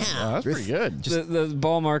going home." That's pretty good. The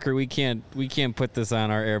ball marker, we can't put this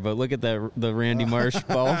on our air, but look at the Randy Marsh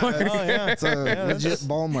ball marker. Oh, yeah. It's a legit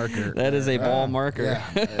ball marker. That is a ball marker.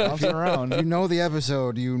 Yeah. Bouncing around. You know the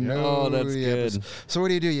episode. You know Oh, that's the good. episode. So what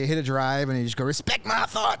do? You hit a drive and you just go, respect my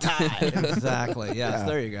thought time. Exactly. Yes. Yeah.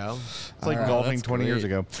 There you go. It's like All right, golfing that's 20 years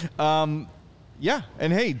great. ago. Yeah,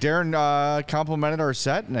 and hey, Darren complimented our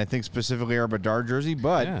set, and I think specifically our Bedard jersey,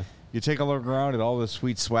 but Yeah. you take a look around at all the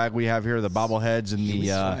sweet swag we have here, the bobbleheads and the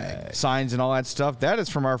swag. signs and all that stuff. That is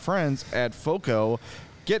from our friends at FOCO.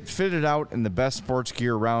 Get fitted out in the best sports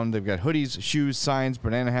gear around. They've got hoodies, shoes, signs,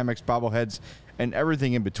 banana hammocks, bobbleheads, and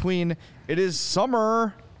everything in between. It is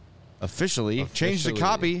summer. Officially. Change the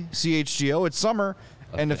copy, CHGO. It's summer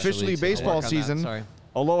and officially Officially baseball Work on that, season. sorry.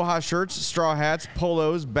 Aloha shirts, straw hats,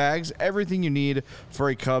 polos, bags, everything you need for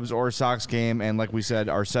a Cubs or Sox game. And like we said,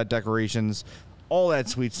 our set decorations, all that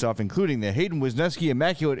sweet stuff, including the Hayden Wisniewski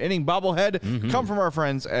Immaculate Inning bobblehead, come from our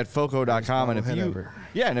friends at FOCO.com. And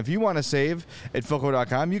if you want to save at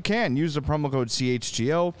FOCO.com, you can use the promo code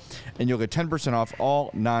CHGO, and you'll get 10% off all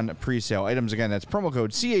non-presale items. Again, that's promo code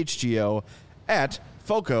CHGO at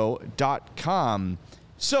FOCO.com.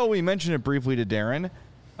 So we mentioned it briefly to Darren.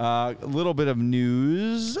 A little bit of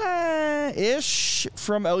news-ish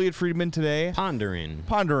from Elliot Friedman today.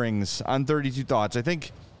 Ponderings on 32 Thoughts. I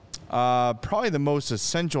think probably the most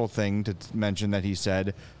essential thing to mention that he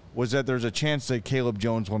said was that there's a chance that Caleb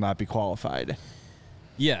Jones will not be qualified.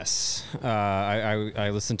 Yes, I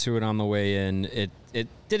listened to it on the way in. It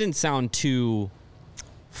didn't sound too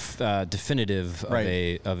definitive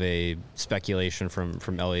of a speculation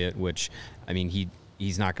from Elliot, which, I mean,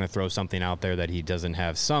 he's not going to throw something out there that he doesn't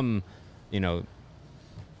have some,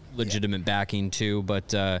 legitimate backing to.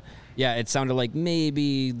 But yeah, it sounded like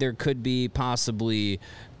maybe there could be possibly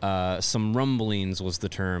some rumblings was the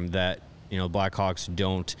term that Blackhawks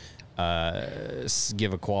don't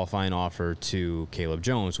give a qualifying offer to Caleb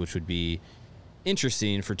Jones, which would be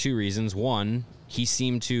interesting for 2 reasons. One, he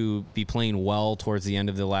seemed to be playing well towards the end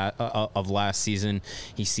of the last season.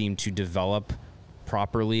 He seemed to develop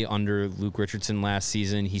properly under Luke Richardson last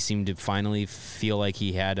season. He seemed to finally feel like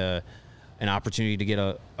he had an opportunity to get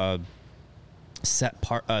a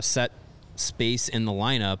set space in the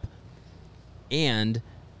lineup, and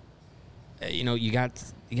you got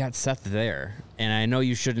Seth there. And I know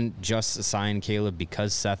you shouldn't just assign Caleb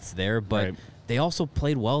because Seth's there, but Right. they also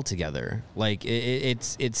played well together. Like it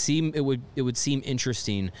would seem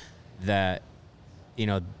interesting that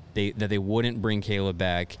they wouldn't bring Caleb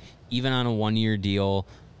back even on a 1-year deal,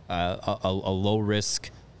 a low risk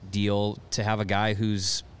deal, to have a guy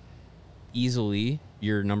who's easily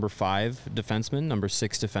your number 5 defenseman, number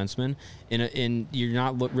 6 defenseman. In you're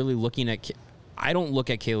not really looking at. I don't look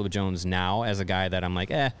at Caleb Jones now as a guy that I'm like,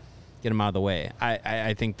 get him out of the way.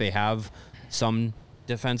 I think they have some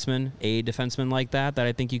defenseman like that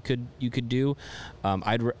I think you could do.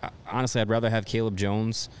 I'd rather have Caleb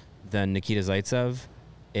Jones than Nikita Zaitsev,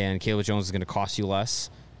 and Caleb Jones is going to cost you less,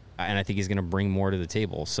 and I think he's going to bring more to the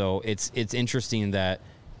table. So it's interesting that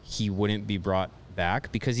he wouldn't be brought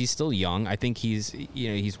back because he's still young. I think he's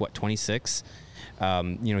 26.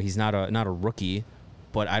 He's not a rookie,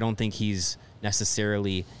 but I don't think he's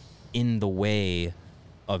necessarily in the way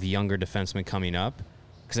of younger defensemen coming up.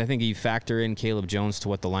 Because I think you factor in Caleb Jones to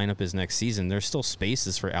what the lineup is next season, there's still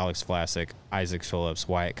spaces for Alex Vlasic, Isaac Phillips,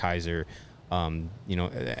 Wyatt Kaiser, and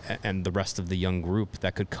the rest of the young group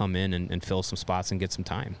that could come in and fill some spots and get some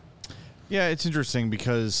time. Yeah, it's interesting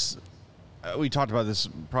because we talked about this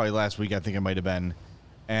probably last week, I think it might have been,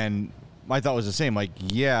 and my thought was the same. Like,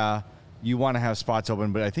 yeah, you want to have spots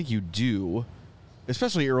open, but I think you do,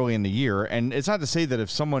 especially early in the year. And it's not to say that if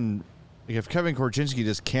Kevin Korchinski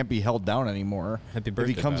just can't be held down anymore, Happy if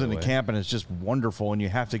birthday, he comes by the into way. camp and it's just wonderful and you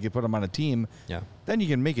have to put him on a team, then you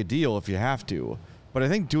can make a deal if you have to. But I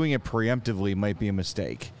think doing it preemptively might be a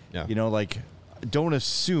mistake. Yeah. Don't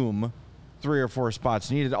assume 3 or 4 spots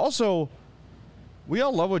needed. Also, we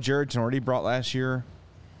all love what Jared Tenorti brought last year.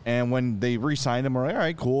 And when they re-signed him, we're like, all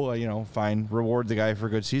right, cool, fine, reward the guy for a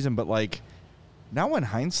good season. But, like, now in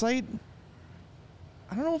hindsight,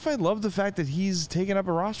 I don't know if I love the fact that he's taking up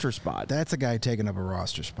a roster spot. That's a guy taking up a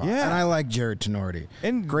roster spot. Yeah. And I like Jared Tenorti.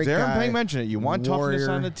 And great Darren guy. Pang mentioned it. You want toughness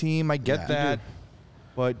on the team. I get that.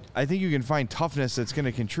 But I think you can find toughness that's going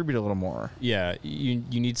to contribute a little more. Yeah, you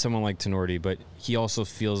need someone like Tenorti, but he also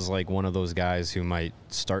feels like one of those guys who might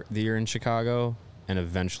start the year in Chicago and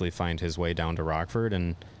eventually find his way down to Rockford.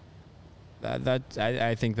 And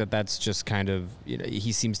I think that's just kind of,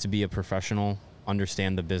 he seems to be a professional,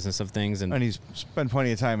 understand the business of things, and he's spent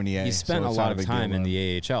plenty of time in the AHL. He's spent a lot of time in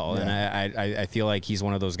the AHL, Yeah. and I feel like he's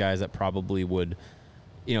one of those guys that probably would,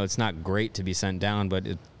 it's not great to be sent down, but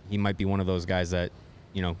he might be one of those guys that,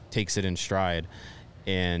 takes it in stride,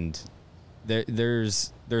 and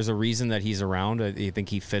there's a reason that he's around. I think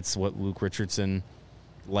he fits what Luke Richardson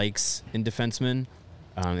likes in defensemen.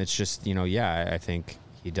 It's just, I think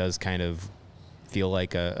he does kind of feel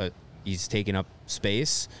like he's taking up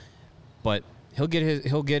space, but he'll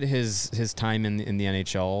get his time in the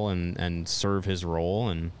NHL and serve his role,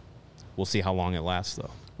 and we'll see how long it lasts,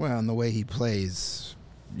 though. Well, and the way he plays,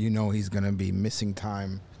 he's going to be missing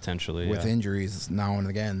time potentially with injuries now and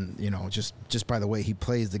again. Just by the way he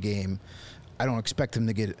plays the game, I don't expect him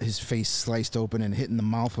to get his face sliced open and hit in the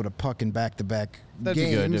mouth with a puck in back-to-back That'd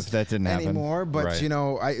games be good if that didn't happen anymore. But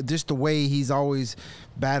Right. just the way he's always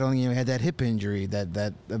battling. He had that hip injury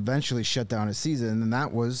that eventually shut down his season, and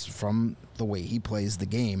that was from the way he plays the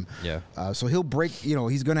game. Yeah. So he'll break.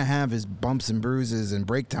 He's going to have his bumps and bruises and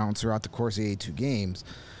breakdowns throughout the course of 82 games.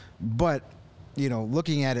 But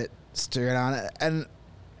looking at it straight on, and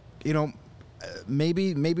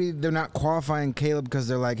maybe they're not qualifying Caleb because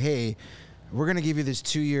they're like, hey, we're going to give you this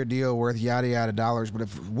 2-year deal worth yada yada dollars, but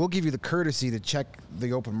if we'll give you the courtesy to check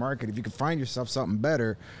the open market. If you can find yourself something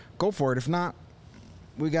better, go for it. If not,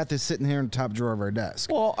 we got this sitting here in the top drawer of our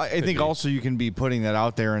desk. Well, I think also you can be putting that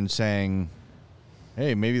out there and saying,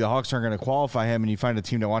 hey, maybe the Hawks aren't going to qualify him, and you find a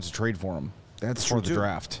team that wants to trade for him. That's for true the too.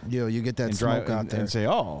 draft. You get that smoke out there and say,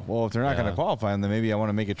 oh, well, if they're not going to Yeah. qualify him, then maybe I want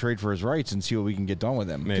to make a trade for his rights and see what we can get done with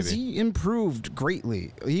him. Maybe. Because he improved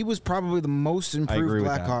greatly. He was probably the most agree improved with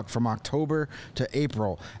Blackhawk from October to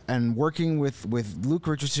April. And working with Luke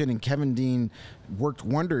Richardson and Kevin Dean worked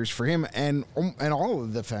wonders for him and all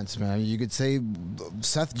of the defensemen. I mean, you could say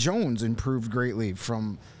Seth Jones improved greatly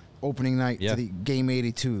from opening night to the game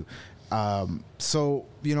 82. So,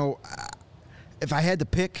 if I had to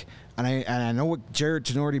pick, and I know what Jared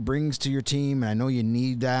Tenorti brings to your team, and I know you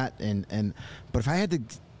need that, but if I had to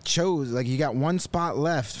choose, like, you got one spot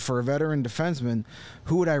left for a veteran defenseman,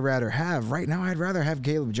 who would I rather have? Right now, I'd rather have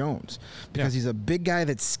Caleb Jones because he's a big guy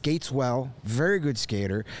that skates well, very good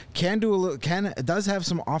skater, does have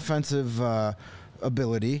some offensive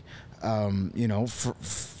ability. For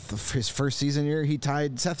his first season here, he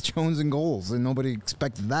tied Seth Jones in goals, and nobody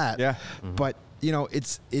expected that. Yeah. But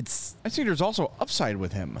it's. I think there's also upside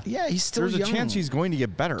with him. Yeah, he's still There's young. a chance he's going to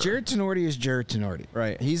get better. Jared Tenorti is Jared Tenorti.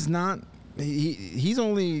 Right. He's not. He's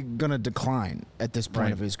only going to decline at this point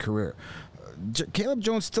Right. of his career. Caleb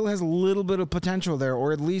Jones still has a little bit of potential there,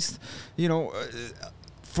 or at least,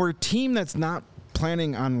 for a team that's not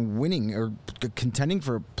planning on winning or contending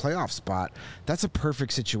for a playoff spot, that's a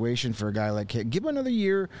perfect situation for a guy like him. Give him another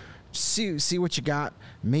year, see what you got.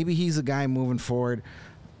 Maybe he's a guy moving forward.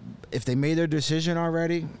 If they made their decision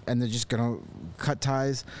already and they're just going to cut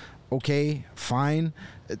ties, okay, fine.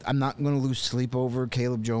 I'm not going to lose sleep over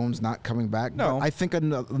Caleb Jones not coming back. No. But I think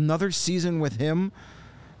another season with him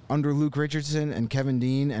under Luke Richardson and Kevin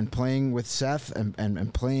Dean and playing with Seth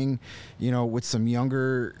and playing, with some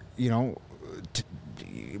younger,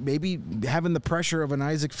 maybe having the pressure of an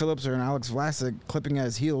Isaac Phillips or an Alex Vlasic clipping at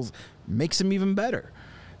his heels makes him even better.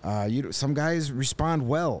 Some guys respond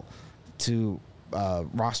well to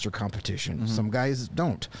roster competition. Mm-hmm. Some guys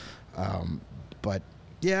don't. But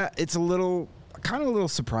yeah, it's a little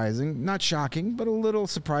surprising, not shocking, but a little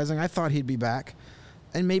surprising. I thought he'd be back,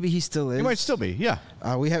 and maybe he still is. He might still be, yeah.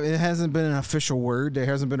 It hasn't been an official word. There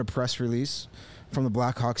hasn't been a press release from the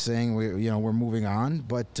Blackhawks saying we're moving on.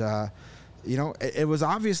 But it was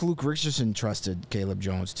obvious Luke Richardson trusted Caleb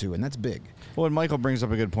Jones too, and that's big. Well, and Michael brings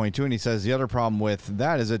up a good point too, and he says the other problem with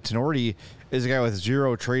that is that Tenorti is a guy with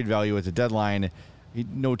zero trade value at the deadline.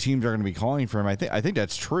 No teams are going to be calling for him. I think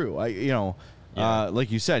that's true.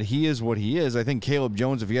 Like you said, he is what he is. I think Caleb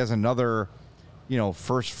Jones, if he has another,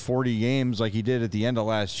 first 40 games like he did at the end of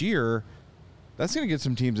last year, that's going to get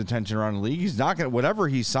some teams' attention around the league. He's not going to, whatever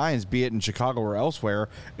he signs, be it in Chicago or elsewhere,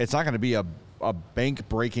 it's not going to be a a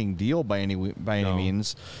bank-breaking deal by any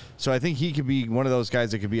means. So I think he could be one of those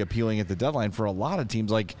guys that could be appealing at the deadline for a lot of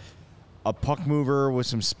teams, like a puck mover with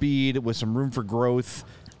some speed, with some room for growth,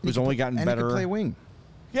 who's only gotten better. And he could play wing.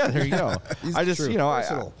 Yeah, there you go. I just, true.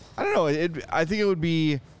 I don't know. I think it would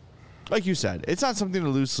be, like you said, it's not something to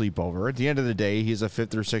lose sleep over. At the end of the day, he's a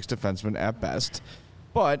 5th or 6th defenseman at best.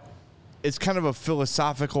 But it's kind of a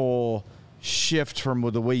philosophical shift from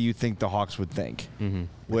the way you think the Hawks would think. Mm-hmm.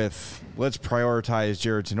 With let's prioritize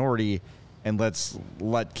Jared Tenorti and let's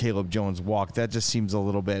let Caleb Jones walk. That just seems a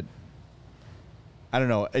little bit, I don't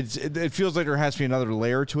know. It feels like there has to be another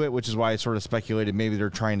layer to it, which is why I sort of speculated maybe they're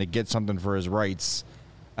trying to get something for his rights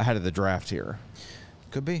ahead of the draft here.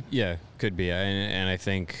 Could be. Yeah, could be. And I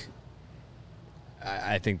think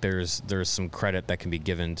there's some credit that can be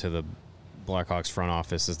given to the Blackhawks front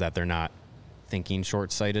office is that they're not thinking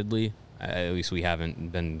short-sightedly. At least we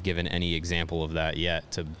haven't been given any example of that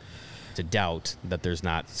yet to doubt that there's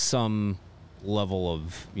not some level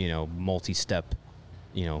of, multi-step,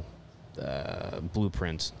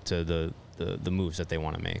 blueprint to the moves that they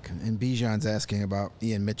want to make. And Bijan's asking about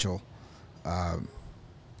Ian Mitchell.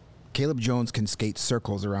 Caleb Jones can skate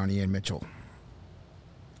circles around Ian Mitchell.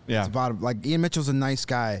 Yeah. It's about, like, Ian Mitchell's a nice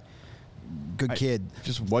guy, good kid.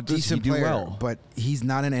 Just what does decent he do player, well? But he's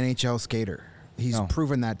not an NHL skater. He's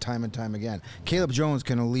proven that time and time again. Caleb Jones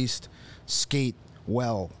can at least skate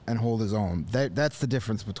well and hold his own. That's the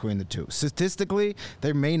difference between the two. Statistically,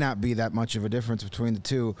 there may not be that much of a difference between the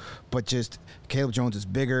two, but just Caleb Jones is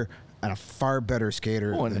bigger and a far better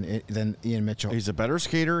skater than Ian Mitchell. He's a better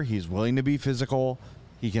skater. He's willing to be physical.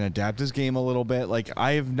 He can adapt his game a little bit. Like,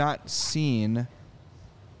 I have not seen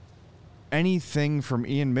anything from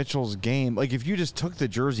Ian Mitchell's game. Like, if you just took the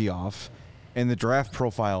jersey off and the draft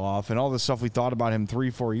profile off and all the stuff we thought about him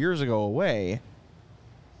 3-4 years ago away,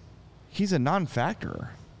 he's a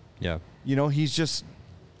non-factor. Yeah. He's just,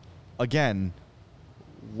 again,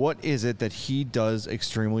 what is it that he does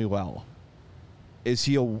extremely well? Is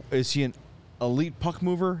he an elite puck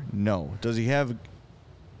mover? No. Does he have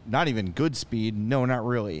not even good speed? No, not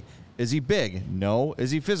really. Is he big? No.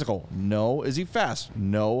 Is he physical? No. Is he fast?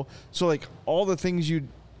 No. So, like, all the things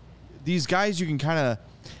these guys you can kind of,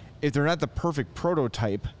 if they're not the perfect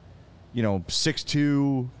prototype, 6'2",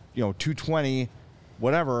 220,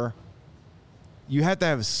 whatever, you have to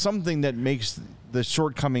have something that makes the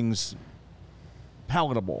shortcomings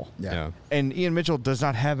palatable. Yeah. And Ian Mitchell does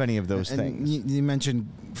not have any of those things. You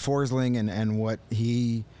mentioned Forsling and what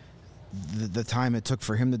the time it took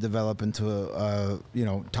for him to develop into a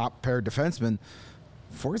top pair defenseman.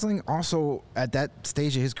 Forsling also at that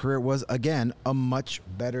stage of his career was again a much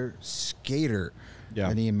better skater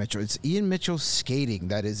than Ian Mitchell. It's Ian Mitchell's skating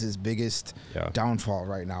that is his biggest downfall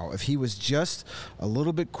right now. If he was just a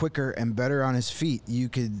little bit quicker and better on his feet, you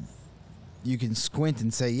can squint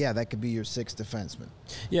and say, yeah, that could be your 6th defenseman.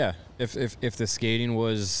 Yeah, if the skating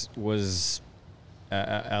was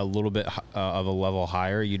a little bit of a level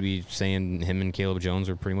higher, you'd be saying him and Caleb Jones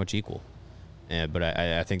are pretty much equal. But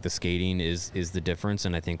I think the skating is the difference,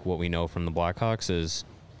 and I think what we know from the Blackhawks is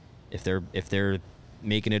if they're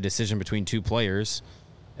making a decision between two players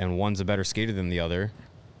and one's a better skater than the other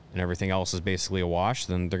and everything else is basically a wash,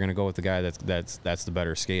 then they're going to go with the guy that's the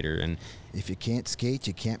better skater. And if you can't skate,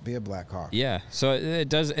 you can't be a Blackhawk. Yeah, so it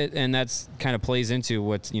does, and that's kind of plays into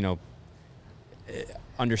what's,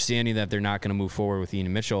 understanding that they're not going to move forward with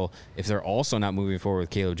Ian Mitchell. If they're also not moving forward with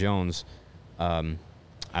Caleb Jones, I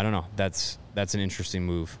don't know. That's an interesting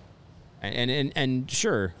move. And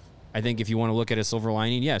sure, I think if you want to look at a silver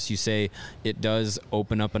lining, yes, you say it does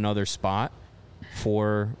open up another spot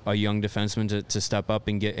for a young defenseman to step up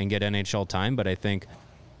and get NHL time. But I think,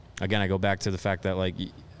 again, I go back to the fact that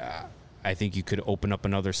I think you could open up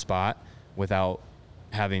another spot without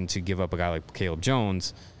having to give up a guy like Caleb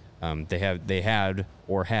Jones. They had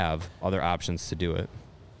or have other options to do it.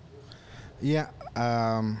 Yeah.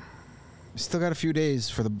 Still got a few days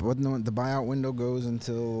for the buyout window goes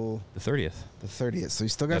until the 30th. The 30th. So you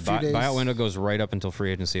still got a few days. Buyout window goes right up until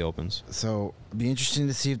free agency opens. So it'll be interesting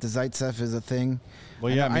to see if the Zaitsev is a thing.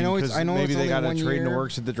 Well, yeah, I know maybe they got a trade in the year.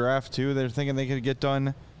 works at the draft too. They're thinking they could get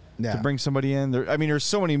done to bring somebody in. There's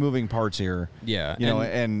so many moving parts here. Yeah,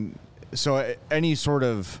 and so any sort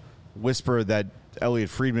of whisper that Elliot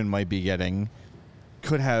Friedman might be getting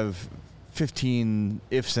could have 15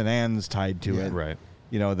 ifs and ands tied to it. Right.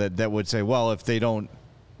 That would say, well, if they don't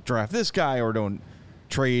draft this guy or don't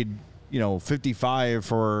trade, 55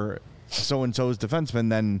 for so-and-so's defenseman,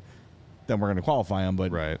 then we're going to qualify him.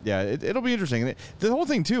 But, yeah, it'll be interesting. The whole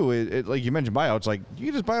thing, too, like you mentioned buyouts, like, you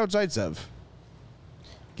can just buy out Zaitsev.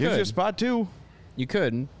 Gives you a spot, too. You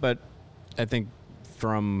could, but I think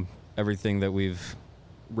from everything that we've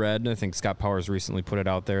read, I think Scott Powers recently put it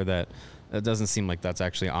out there that it doesn't seem like that's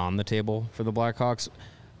actually on the table for the Blackhawks.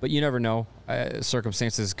 But you never know.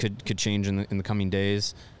 Circumstances could change in the coming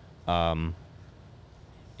days.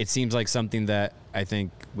 It seems like something that I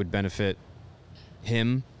think would benefit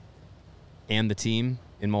him and the team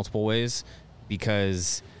in multiple ways,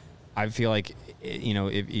 because I feel like, you know,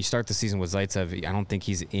 if you start the season with Zaitsev, I don't think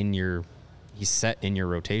he's set in your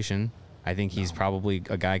rotation. I think he's probably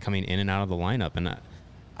a guy coming in and out of the lineup, and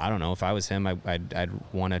I don't know. If I was him, I'd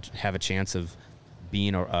want to have a chance of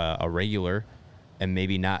being a regular, and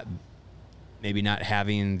maybe not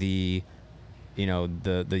having the, you know,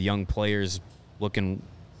 the young players looking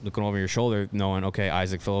over your shoulder, knowing, okay,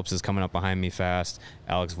 Isaac Phillips is coming up behind me fast.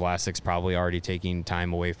 Alex Vlasic's probably already taking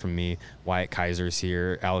time away from me. Wyatt Kaiser's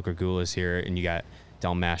here. Alec Regula's here. And you got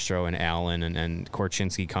Del Mastro and Allen and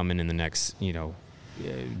Korchinski coming in the next, you know,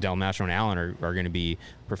 Del Mastro and Allen are going to be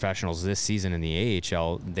professionals this season in the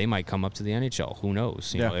AHL. They might come up to the NHL. Who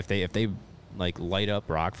knows? You know, if they like light up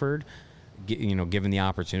Rockford, you know, given the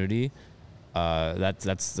opportunity,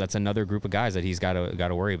 that's another group of guys that he's got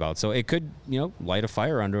to worry about. So it could, you know, light a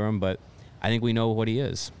fire under him, but I think we know what he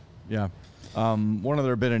is. Yeah. One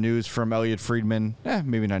other bit of news from Elliot Friedman.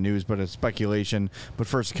 Maybe not news, but a speculation. But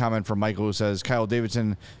first, a comment from Michael, who says, Is Kyle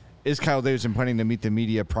Davidson planning to meet the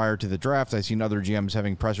media prior to the draft? I've seen other GMs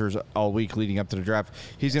having pressers all week leading up to the draft.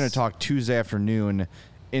 He's going to talk Tuesday afternoon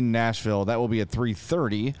in Nashville. That will be at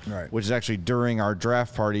 3:30, right, which is actually during our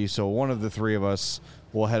draft party. So one of the three of us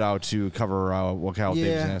will head out to cover what Kyle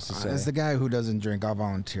Davidson has to say. As the guy who doesn't drink, I'll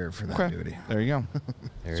volunteer for that duty. There you go.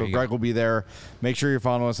 So Greg will be there. Make sure you're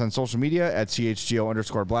following us on social media at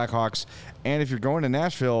CHGO_Blackhawks. And if you're going to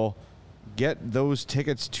Nashville, get those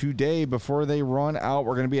tickets today before they run out.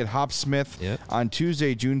 We're going to be at Hopsmith on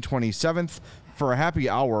Tuesday, June 27th for a happy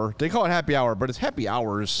hour. They call it happy hour, but it's happy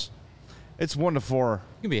hours. It's 1 to 4.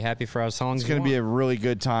 You can be happy for as long as you want. It's going to be a really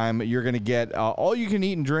good time. You're going to get all you can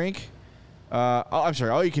eat and drink.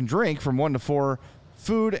 All you can drink from 1 to 4,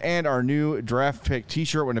 food, and our new draft pick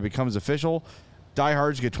t-shirt when it becomes official.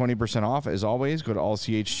 Diehards get 20% off, as always. Go to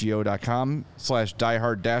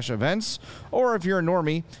allchgo.com/diehard-events. Or if you're a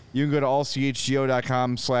normie, you can go to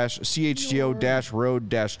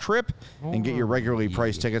allchgo.com/chgo-road-trip and get your regularly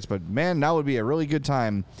priced tickets. But, man, now would be a really good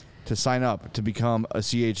time to sign up to become a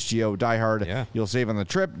CHGO diehard. Yeah. You'll save on the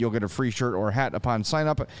trip. You'll get a free shirt or hat upon sign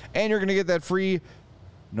up. And you're going to get that free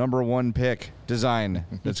number 1 pick design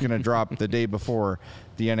that's going to drop the day before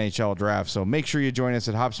the NHL draft. So make sure you join us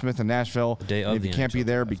at Hopsmith in Nashville. If you can't be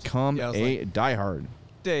there, become a diehard.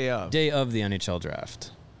 Day of the NHL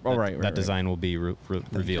draft. That design will be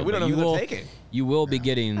revealed. We don't know who they're taking. You will be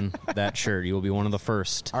getting that shirt. You will be one of the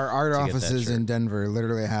first. Our art offices in Denver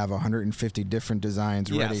literally have 150 different designs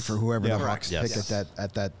ready for whoever the Hawks pick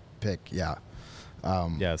at that pick. Yeah.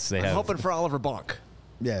 Yes, they have. I'm hoping for Oliver Bonk.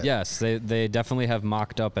 Yeah. Yes, they definitely have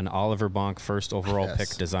mocked up an Oliver Bonk first overall pick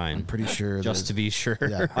design. I'm pretty sure. Just to be sure.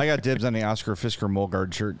 Yeah. I got dibs on the Oscar Fisker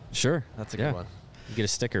Molgard shirt. Sure. That's a good one. You get a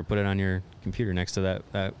sticker, put it on your computer next to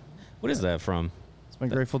that. What is that from? It's my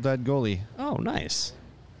Grateful Dead goalie. Oh, nice.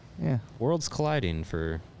 Yeah. Worlds colliding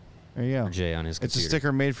for there you go. For Jay on his computer. It's a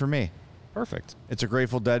sticker made for me. Perfect. It's a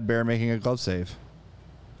Grateful Dead bear making a glove save.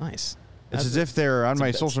 Nice. It's as if they're on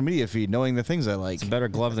my social media feed knowing the things I like. It's a better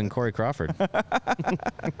glove than Corey Crawford.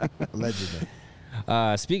 Allegedly.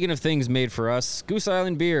 Speaking of things made for us, Goose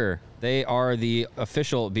Island Beer. They are the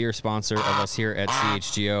official beer sponsor of us here at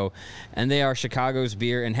CHGO, and they are Chicago's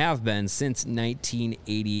beer and have been since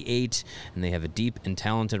 1988, and they have a deep and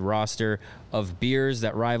talented roster of beers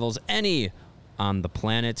that rivals any on the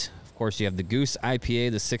planet. Of course, you have the Goose IPA,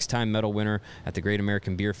 the 6-time medal winner at the Great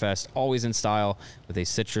American Beer Fest, always in style with a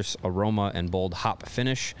citrus aroma and bold hop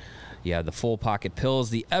finish. You have the Full Pocket Pills,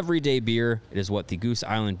 the everyday beer. It is what the Goose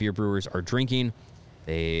Island beer brewers are drinking.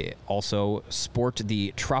 They also sport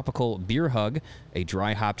the Tropical Beer Hug, a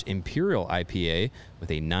dry-hopped Imperial IPA with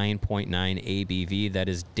a 9.9 ABV that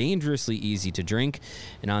is dangerously easy to drink.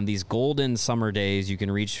 And on these golden summer days, you can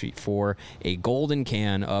reach for a golden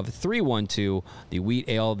can of 312, the wheat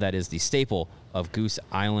ale that is the staple of Goose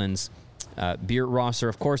Island's beer roster.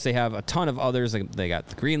 Of course, they have a ton of others. They got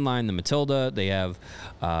the Green Line, the Matilda. They have...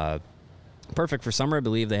 perfect for summer, I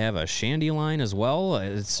believe they have a Shandy line as well.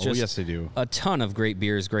 It's just yes, they do. A ton of great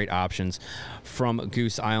beers, great options from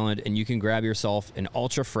Goose Island, and you can grab yourself an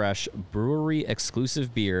ultra-fresh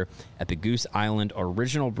brewery-exclusive beer at the Goose Island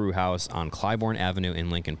Original Brew House on Clybourne Avenue in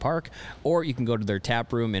Lincoln Park, or you can go to their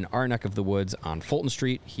tap room in our neck of the woods on Fulton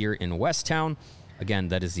Street here in Westtown. Again,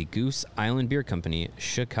 that is the Goose Island Beer Company,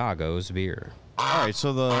 Chicago's beer. All right,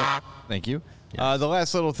 so thank you. Yes. The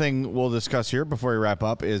last little thing we'll discuss here before we wrap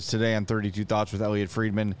up is today on 32 Thoughts with Elliot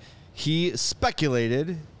Friedman. He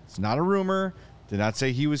speculated, it's not a rumor, did not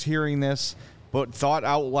say he was hearing this, but thought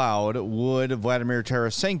out loud, would Vladimir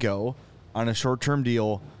Tarasenko on a short-term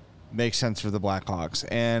deal make sense for the Blackhawks?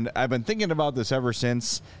 And I've been thinking about this ever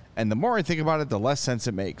since, and the more I think about it, the less sense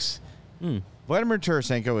it makes. Vladimir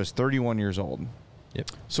Tarasenko is 31 years old.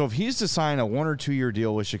 Yep. So if he's to sign a 1 or 2 year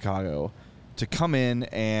deal with Chicago to come in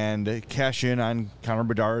and cash in on Connor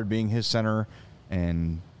Bedard being his center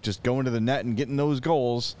and just going to the net and getting those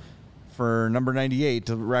goals for number 98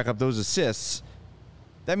 to rack up those assists,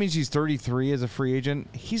 that means he's 33 as a free agent.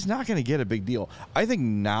 He's not going to get a big deal. I think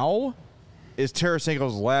now is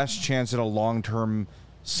Tarasenko's last chance at a long-term,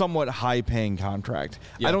 somewhat high-paying contract.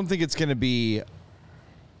 Yeah. I don't think it's going to be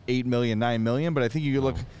 $8 million, $9 million, but I think you could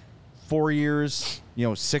look 4 years,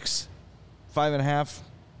 6, 5.5,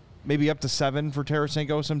 maybe up to 7 for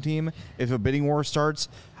Tarasenko, some team, if a bidding war starts.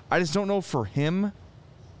 I just don't know for him.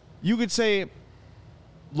 You could say,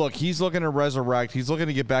 look, he's looking to resurrect. He's looking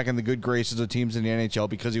to get back in the good graces of teams in the NHL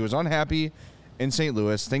because he was unhappy in St.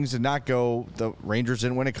 Louis. Things did not go. The Rangers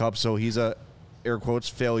didn't win a cup, so he's a, air quotes,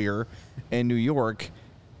 failure in New York.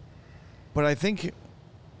 But I think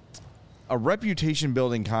a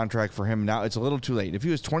reputation-building contract for him now, it's a little too late. If he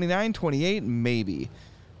was 29, 28, maybe.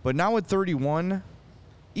 But now at 31,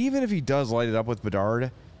 even if he does light it up with Bedard,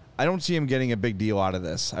 I don't see him getting a big deal out of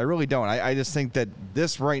this. I really don't. I just think that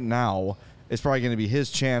this right now is probably going to be his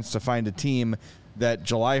chance to find a team that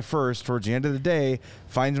July 1st, towards the end of the day,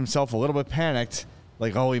 finds himself a little bit panicked,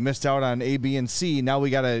 like, oh, he missed out on A, B, and C. Now we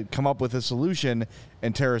got to come up with a solution,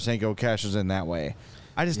 and Tarasenko cashes in that way.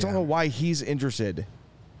 I just don't know why he's interested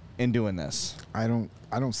in doing this. I don't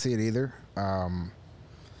see it either. I'm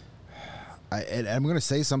going to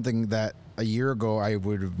say something that a year ago I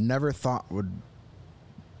would have never thought would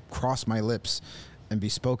cross my lips and be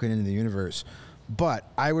spoken into the universe.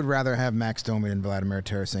 But I would rather have Max Domi and Vladimir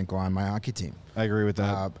Tarasenko on my hockey team. I agree with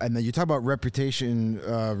that. And then you talk about reputation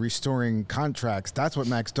restoring contracts. That's what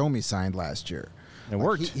Max Domi signed last year. It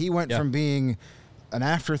worked. He went from being an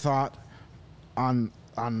afterthought on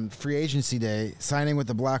free agency day, signing with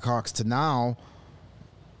the Blackhawks, to now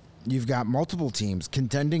you've got multiple teams,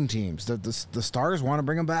 contending teams. The Stars want to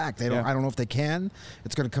bring him back. They don't. I don't know if they can.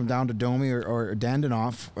 It's going to come down to Domi or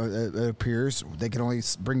Dandinoff. It appears they can only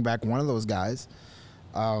bring back one of those guys.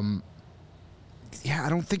 I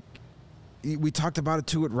don't think. We talked about it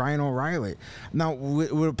too with Ryan O'Reilly. Now,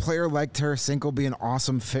 would a player like Tarasenko be an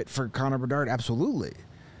awesome fit for Connor Bedard? Absolutely.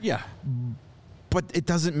 Yeah. But it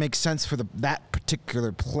doesn't make sense for that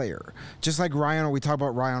particular player. Just like we talk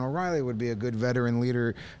about Ryan O'Reilly would be a good veteran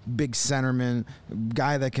leader, big centerman,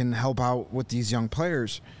 guy that can help out with these young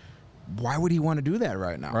players. Why would he want to do that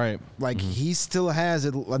right now? Right. Like, he still has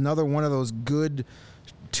another one of those good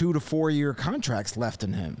 2 to 4 year contracts left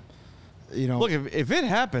in him. Look, if it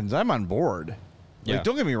happens, I'm on board. Yeah. Like,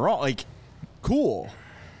 don't get me wrong. Like, cool.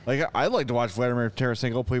 Like, I'd like to watch Vladimir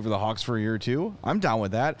Tarasenko play for the Hawks for a year or two. I'm down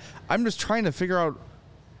with that. I'm just trying to figure out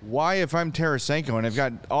why, if I'm Tarasenko and I've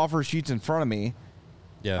got offer sheets in front of me,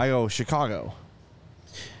 I go Chicago.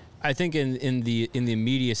 I think in the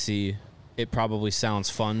immediacy, it probably sounds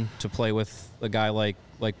fun to play with a guy like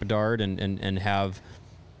Bedard and have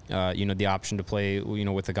the option to play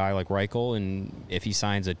with a guy like Reichel, and if he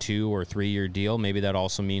signs a 2 or 3 year deal, maybe that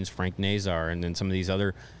also means Frank Nazar and then some of these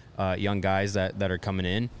other young guys that are coming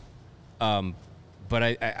in. But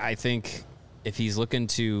I think if he's looking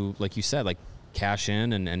to, like you said, like cash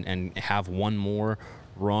in and have one more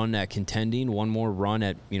run at contending, one more run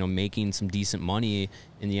at making some decent money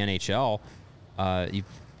in the NHL, you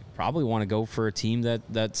probably want to go for a team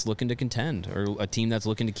that's looking to contend, or a team that's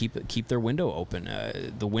looking to keep their window open.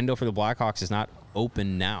 The window for the Blackhawks is not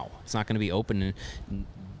open now. It's not going to be open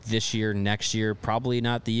this year, next year, probably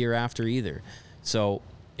not the year after either. So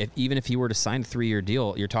even if he were to sign a 3 year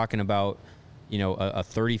deal, you're talking about a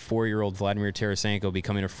 34-year-old Vladimir Tarasenko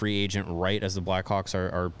becoming a free agent right as the Blackhawks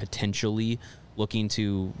are potentially looking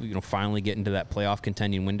to finally get into that playoff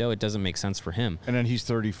contending window. It doesn't make sense for him. And then he's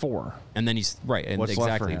 34. And then he's right. And What's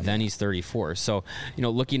left for exactly. him? Then he's 34. So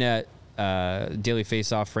looking at Daily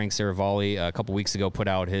Faceoff, Frank Saravalli a couple weeks ago put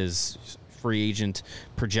out his free agent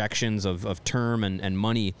projections of term and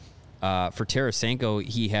money. For Tarasenko,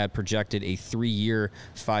 he had projected a 3-year,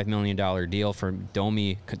 $5 million deal. For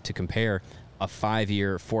Domi, to compare, a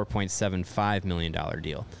 5-year, $4.75 million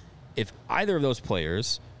deal. If either of those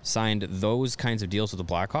players signed those kinds of deals with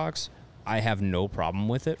the Blackhawks, I have no problem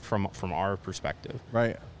with it from our perspective.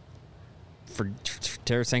 Right. For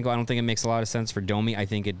Tarasenko, I don't think it makes a lot of sense. For Domi, I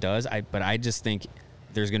think it does. But I just think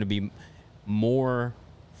there's going to be more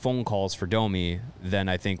phone calls for Domi than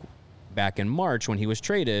I think back in March when he was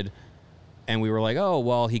traded. And we were like, oh,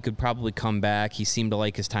 well, he could probably come back. He seemed to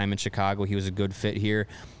like his time in Chicago. He was a good fit here.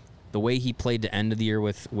 The way he played the end of the year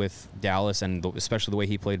with Dallas, and especially the way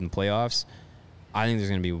he played in playoffs, I think there's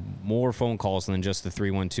going to be more phone calls than just the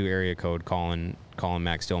 312 area code calling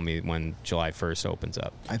Max Domi when July 1st opens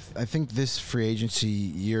up. I think this free agency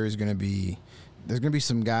year is going to be – there's going to be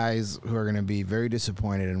some guys who are going to be very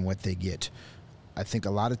disappointed in what they get. I think a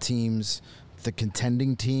lot of teams, the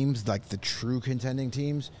contending teams, like the true contending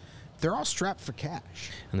teams, they're all strapped for cash.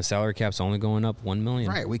 And the salary cap's only going up $1 million.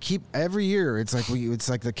 Right. We keep every year. It's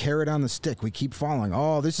like the carrot on the stick. We keep falling.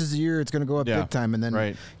 Oh, this is the year it's going to go up big time. And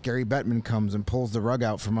then Gary Bettman comes and pulls the rug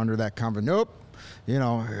out from under that conference. Nope. You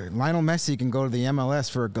know, Lionel Messi can go to the MLS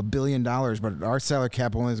for $1 billion, but our salary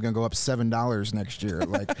cap only is going to go up $7 next year.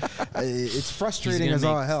 Like, it's frustrating as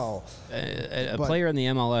all hell. A player in the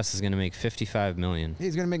MLS is going to make $55 million.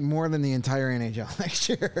 He's going to make more than the entire NHL next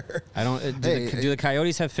year. I don't. Do the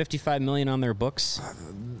Coyotes have $55 million on their books?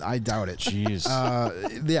 I doubt it. Jeez.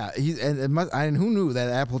 Yeah, and who knew that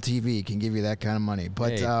Apple TV can give you that kind of money?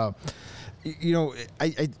 But you know, I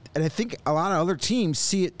think a lot of other teams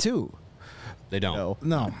see it too. They don't.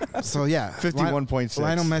 No. So, yeah. 51.6.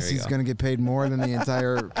 Lionel Messi's going to get paid more than the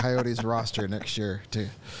entire Coyotes roster next year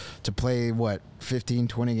to play, 15,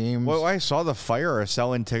 20 games? Well, I saw the Fire are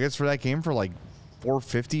selling tickets for that game for like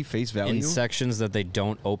 $450 face value. In sections that they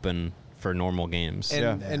don't open for normal games.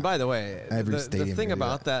 And by the way, the thing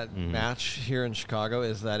about that Mm-hmm. match here in Chicago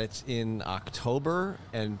is that it's in October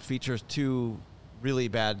and features two really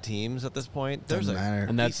bad teams at this point. Doesn't matter.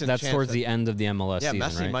 And that's towards the end of the MLS season,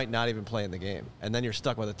 Messi right? might not even play in the game. And then you're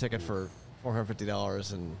stuck with a ticket for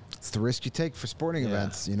 $450 and it's the risk you take for sporting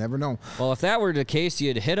events. You never know. Well, if that were the case,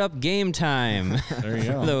 you'd hit up Game Time There you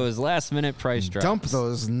for go. those last-minute price drops. Dump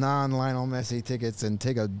those non-Lionel Messi tickets and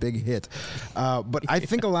take a big hit. But I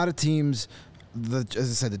think a lot of teams, as I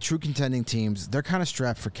said, the true contending teams, they're kind of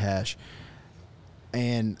strapped for cash.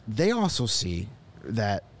 And they also see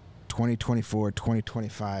that 2024,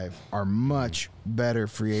 2025 are much better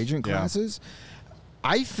free agent classes.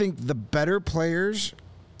 I think the better players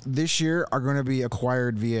this year are going to be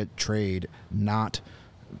acquired via trade, not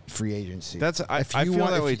free agency. I feel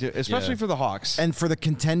that way too, especially for the Hawks. And for the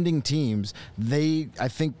contending teams, I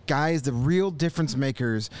think guys, the real difference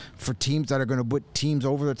makers for teams that are going to put teams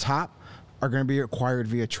over the top are going to be acquired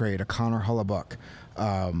via trade. A Connor Hellebuyck,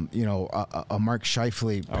 a Mark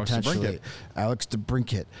Scheifele, potentially, Alex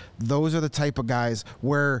DeBrincat. Those are the type of guys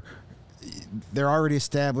where they're already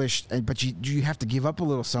established, but you have to give up a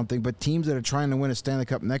little something. But teams that are trying to win a Stanley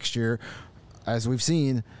Cup next year, as we've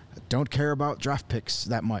seen, don't care about draft picks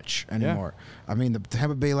that much anymore. I mean, the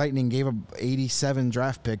Tampa Bay Lightning gave up 87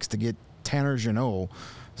 draft picks to get Tanner Jeannot.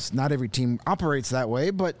 Not every team operates that way,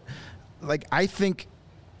 but I think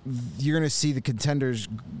you're going to see the contenders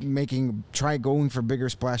try going for bigger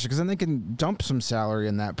splashes because then they can dump some salary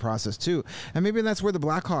in that process too. And maybe that's where the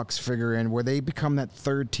Blackhawks figure in, where they become that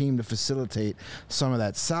third team to facilitate some of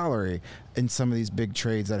that salary in some of these big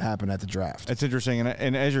trades that happen at the draft. It's interesting.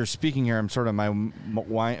 And as you're speaking here, I'm sort of, my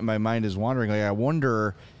mind is wandering. I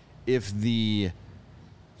wonder if the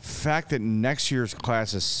fact that next year's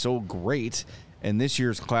class is so great and this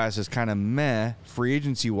year's class is kind of meh free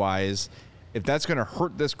agency wise, if that's going to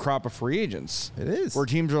hurt this crop of free agents. It is. Where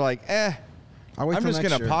teams are like, I'm just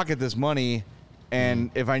going to pocket this money,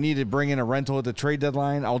 and if I need to bring in a rental at the trade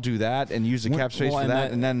deadline, I'll do that and use the cap space for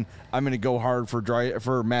that, and then I'm going to go hard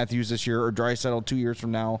for Matthews this year or Draisaitl 2 years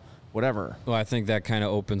from now, whatever. Well, I think that kind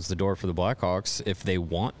of opens the door for the Blackhawks. If they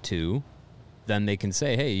want to, then they can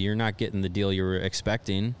say, hey, you're not getting the deal you were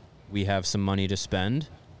expecting. We have some money to spend.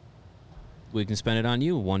 We can spend it on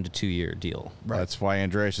you, 1 to 2 year deal. Right. That's why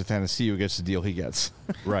Andreas Athanasiou gets the deal he gets.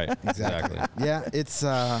 Right, exactly. Yeah, it's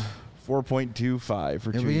 4.25 for 2 years.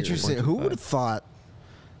 It'd be interesting. Who would have thought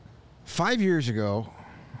 5 years ago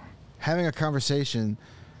having a conversation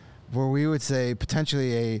where we would say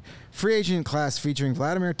potentially a free agent class featuring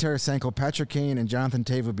Vladimir Tarasenko, Patrick Kane, and Jonathan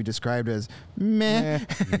Toews would be described as meh.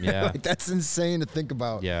 Yeah. That's insane to think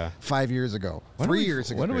about. Yeah. 5 years ago. 3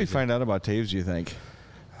 years ago. When do we find out about Toews, do you think?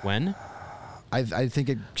 When? I think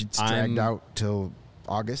it gets dragged out till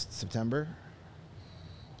August, September.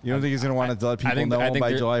 You don't think he's going to want to let people know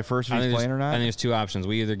by July 1st if he's playing or not? I think there's two options.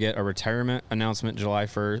 We either get a retirement announcement July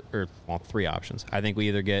 1st, three options. I think we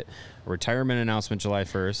either get a retirement announcement July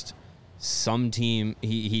 1st. Some team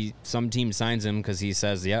signs him because he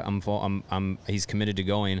says, yeah, he's committed to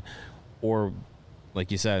going, or like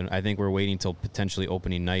you said, I think we're waiting till potentially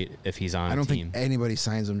opening night if he's on. I don't team. think anybody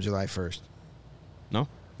signs him July 1st. No.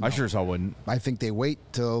 I sure as hell wouldn't. I think they wait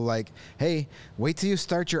till hey, wait till you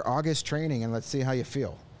start your August training and let's see how you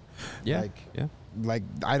feel. Yeah.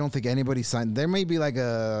 I don't think anybody signed. There may be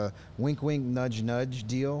a wink, wink, nudge, nudge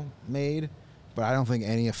deal made, but I don't think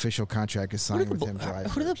any official contract is signed with him.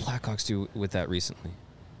 Who did the Blackhawks do with that recently?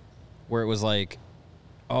 Where it was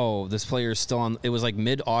this player is still on. It was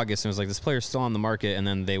mid-August, and it was this player is still on the market, and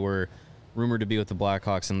then they were rumored to be with the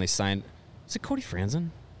Blackhawks, and they signed. Was it Cody Franzen?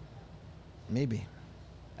 Maybe.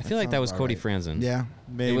 I feel like that was Cody Franzen. Yeah,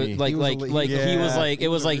 maybe. It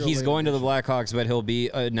was he's going to the Blackhawks, but he'll be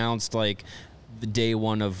announced the day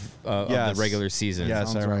one of the regular season.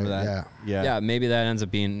 Yes, I remember that. Yeah. Maybe that ends up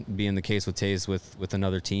being the case with Taves with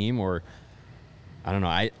another team, or I don't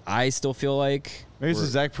know. I still feel like maybe it's a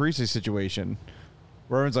Zach Parise situation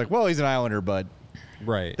where everyone's well, he's an Islander, but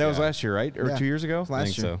right. That was last year, right? Or 2 years ago? I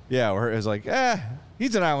think so. Yeah, where it was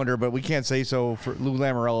he's an Islander, but we can't say so for Lou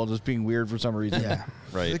Lamoriello just being weird for some reason. Yeah,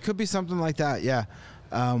 right. It could be something like that. Yeah,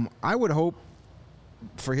 I would hope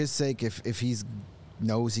for his sake if he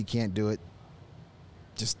knows he can't do it,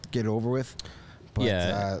 just get over with. But,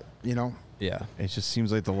 yeah. Yeah. It just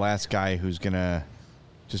seems like the last guy who's going to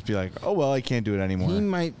just be oh, well, I can't do it anymore. He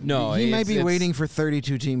might be waiting for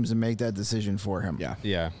 32 teams to make that decision for him. Yeah.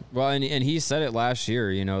 Yeah. Well, and he said it last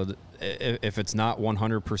year, if it's not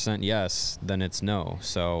 100% yes, then it's no.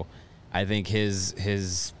 So I think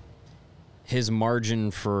his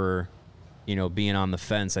margin for, being on the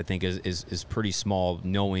fence, I think is pretty small,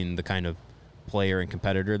 knowing the kind of player and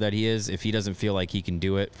competitor that he is. If he doesn't feel like he can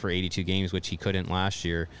do it for 82 games, which he couldn't last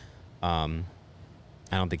year,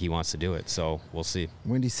 I don't think he wants to do it, so we'll see.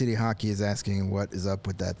 Windy City Hockey is asking what is up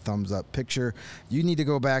with that thumbs up picture. You need to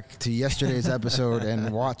go back to yesterday's episode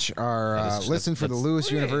and watch our listen for the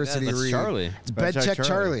Lewis University that's read. Charlie. It's Bed Check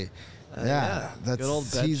Charlie. That's good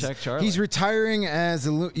old Bed Check Charlie. He's retiring as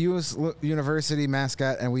the U.S. University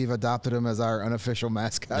mascot, and we've adopted him as our unofficial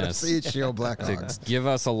mascot of CHGO Blackhawks. Give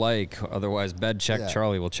us a like, otherwise Bed Check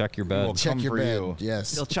Charlie will check your bed. We'll check your bed. you.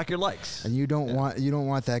 Yes, he'll check your likes. And you don't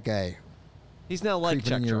want that guy. He's now Like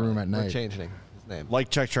Check in your Charlie. room at night. We're changing his name. Like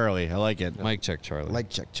Check Charlie. I like it. Mike Check Charlie. Like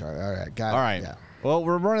Check Charlie. All right, got it. All right. Yeah. Well,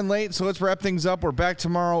 we're running late, so let's wrap things up. We're back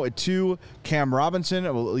tomorrow at 2. Cam Robinson,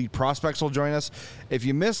 Elite Prospects, will join us. If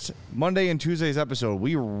you missed Monday and Tuesday's episode,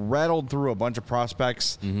 we rattled through a bunch of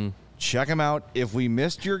prospects. Mm-hmm. Check them out. If we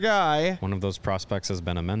missed your guy, one of those prospects has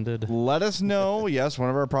been amended. Let us know. Yes, one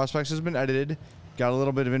of our prospects has been edited. Got a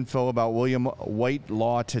little bit of info about William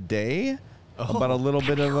Whitelaw today. About a little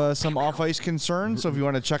bit of some off-ice concerns. So if you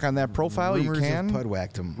want to check on that profile, you can.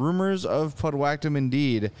 Rumors of Pudwhacked-em,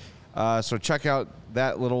 indeed. So check out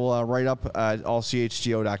that little write-up at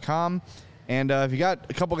allchgo.com. And if you got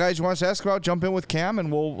a couple guys you want us to ask about, jump in with Cam,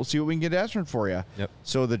 and we'll see what we can get answered for you. Yep.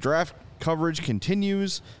 So the draft coverage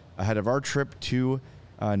continues ahead of our trip to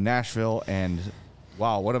Nashville. And,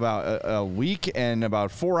 wow, what about a week and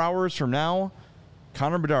about 4 hours from now,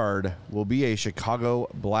 Connor Bedard will be a Chicago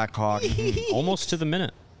Blackhawk. Almost to the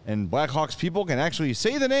minute. And Blackhawks people can actually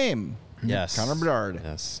say the name. Yes. Connor Bedard.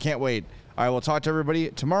 Yes. Can't wait. All right, we'll talk to everybody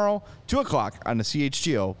tomorrow, 2 o'clock on the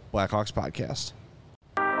CHGO Blackhawks Podcast.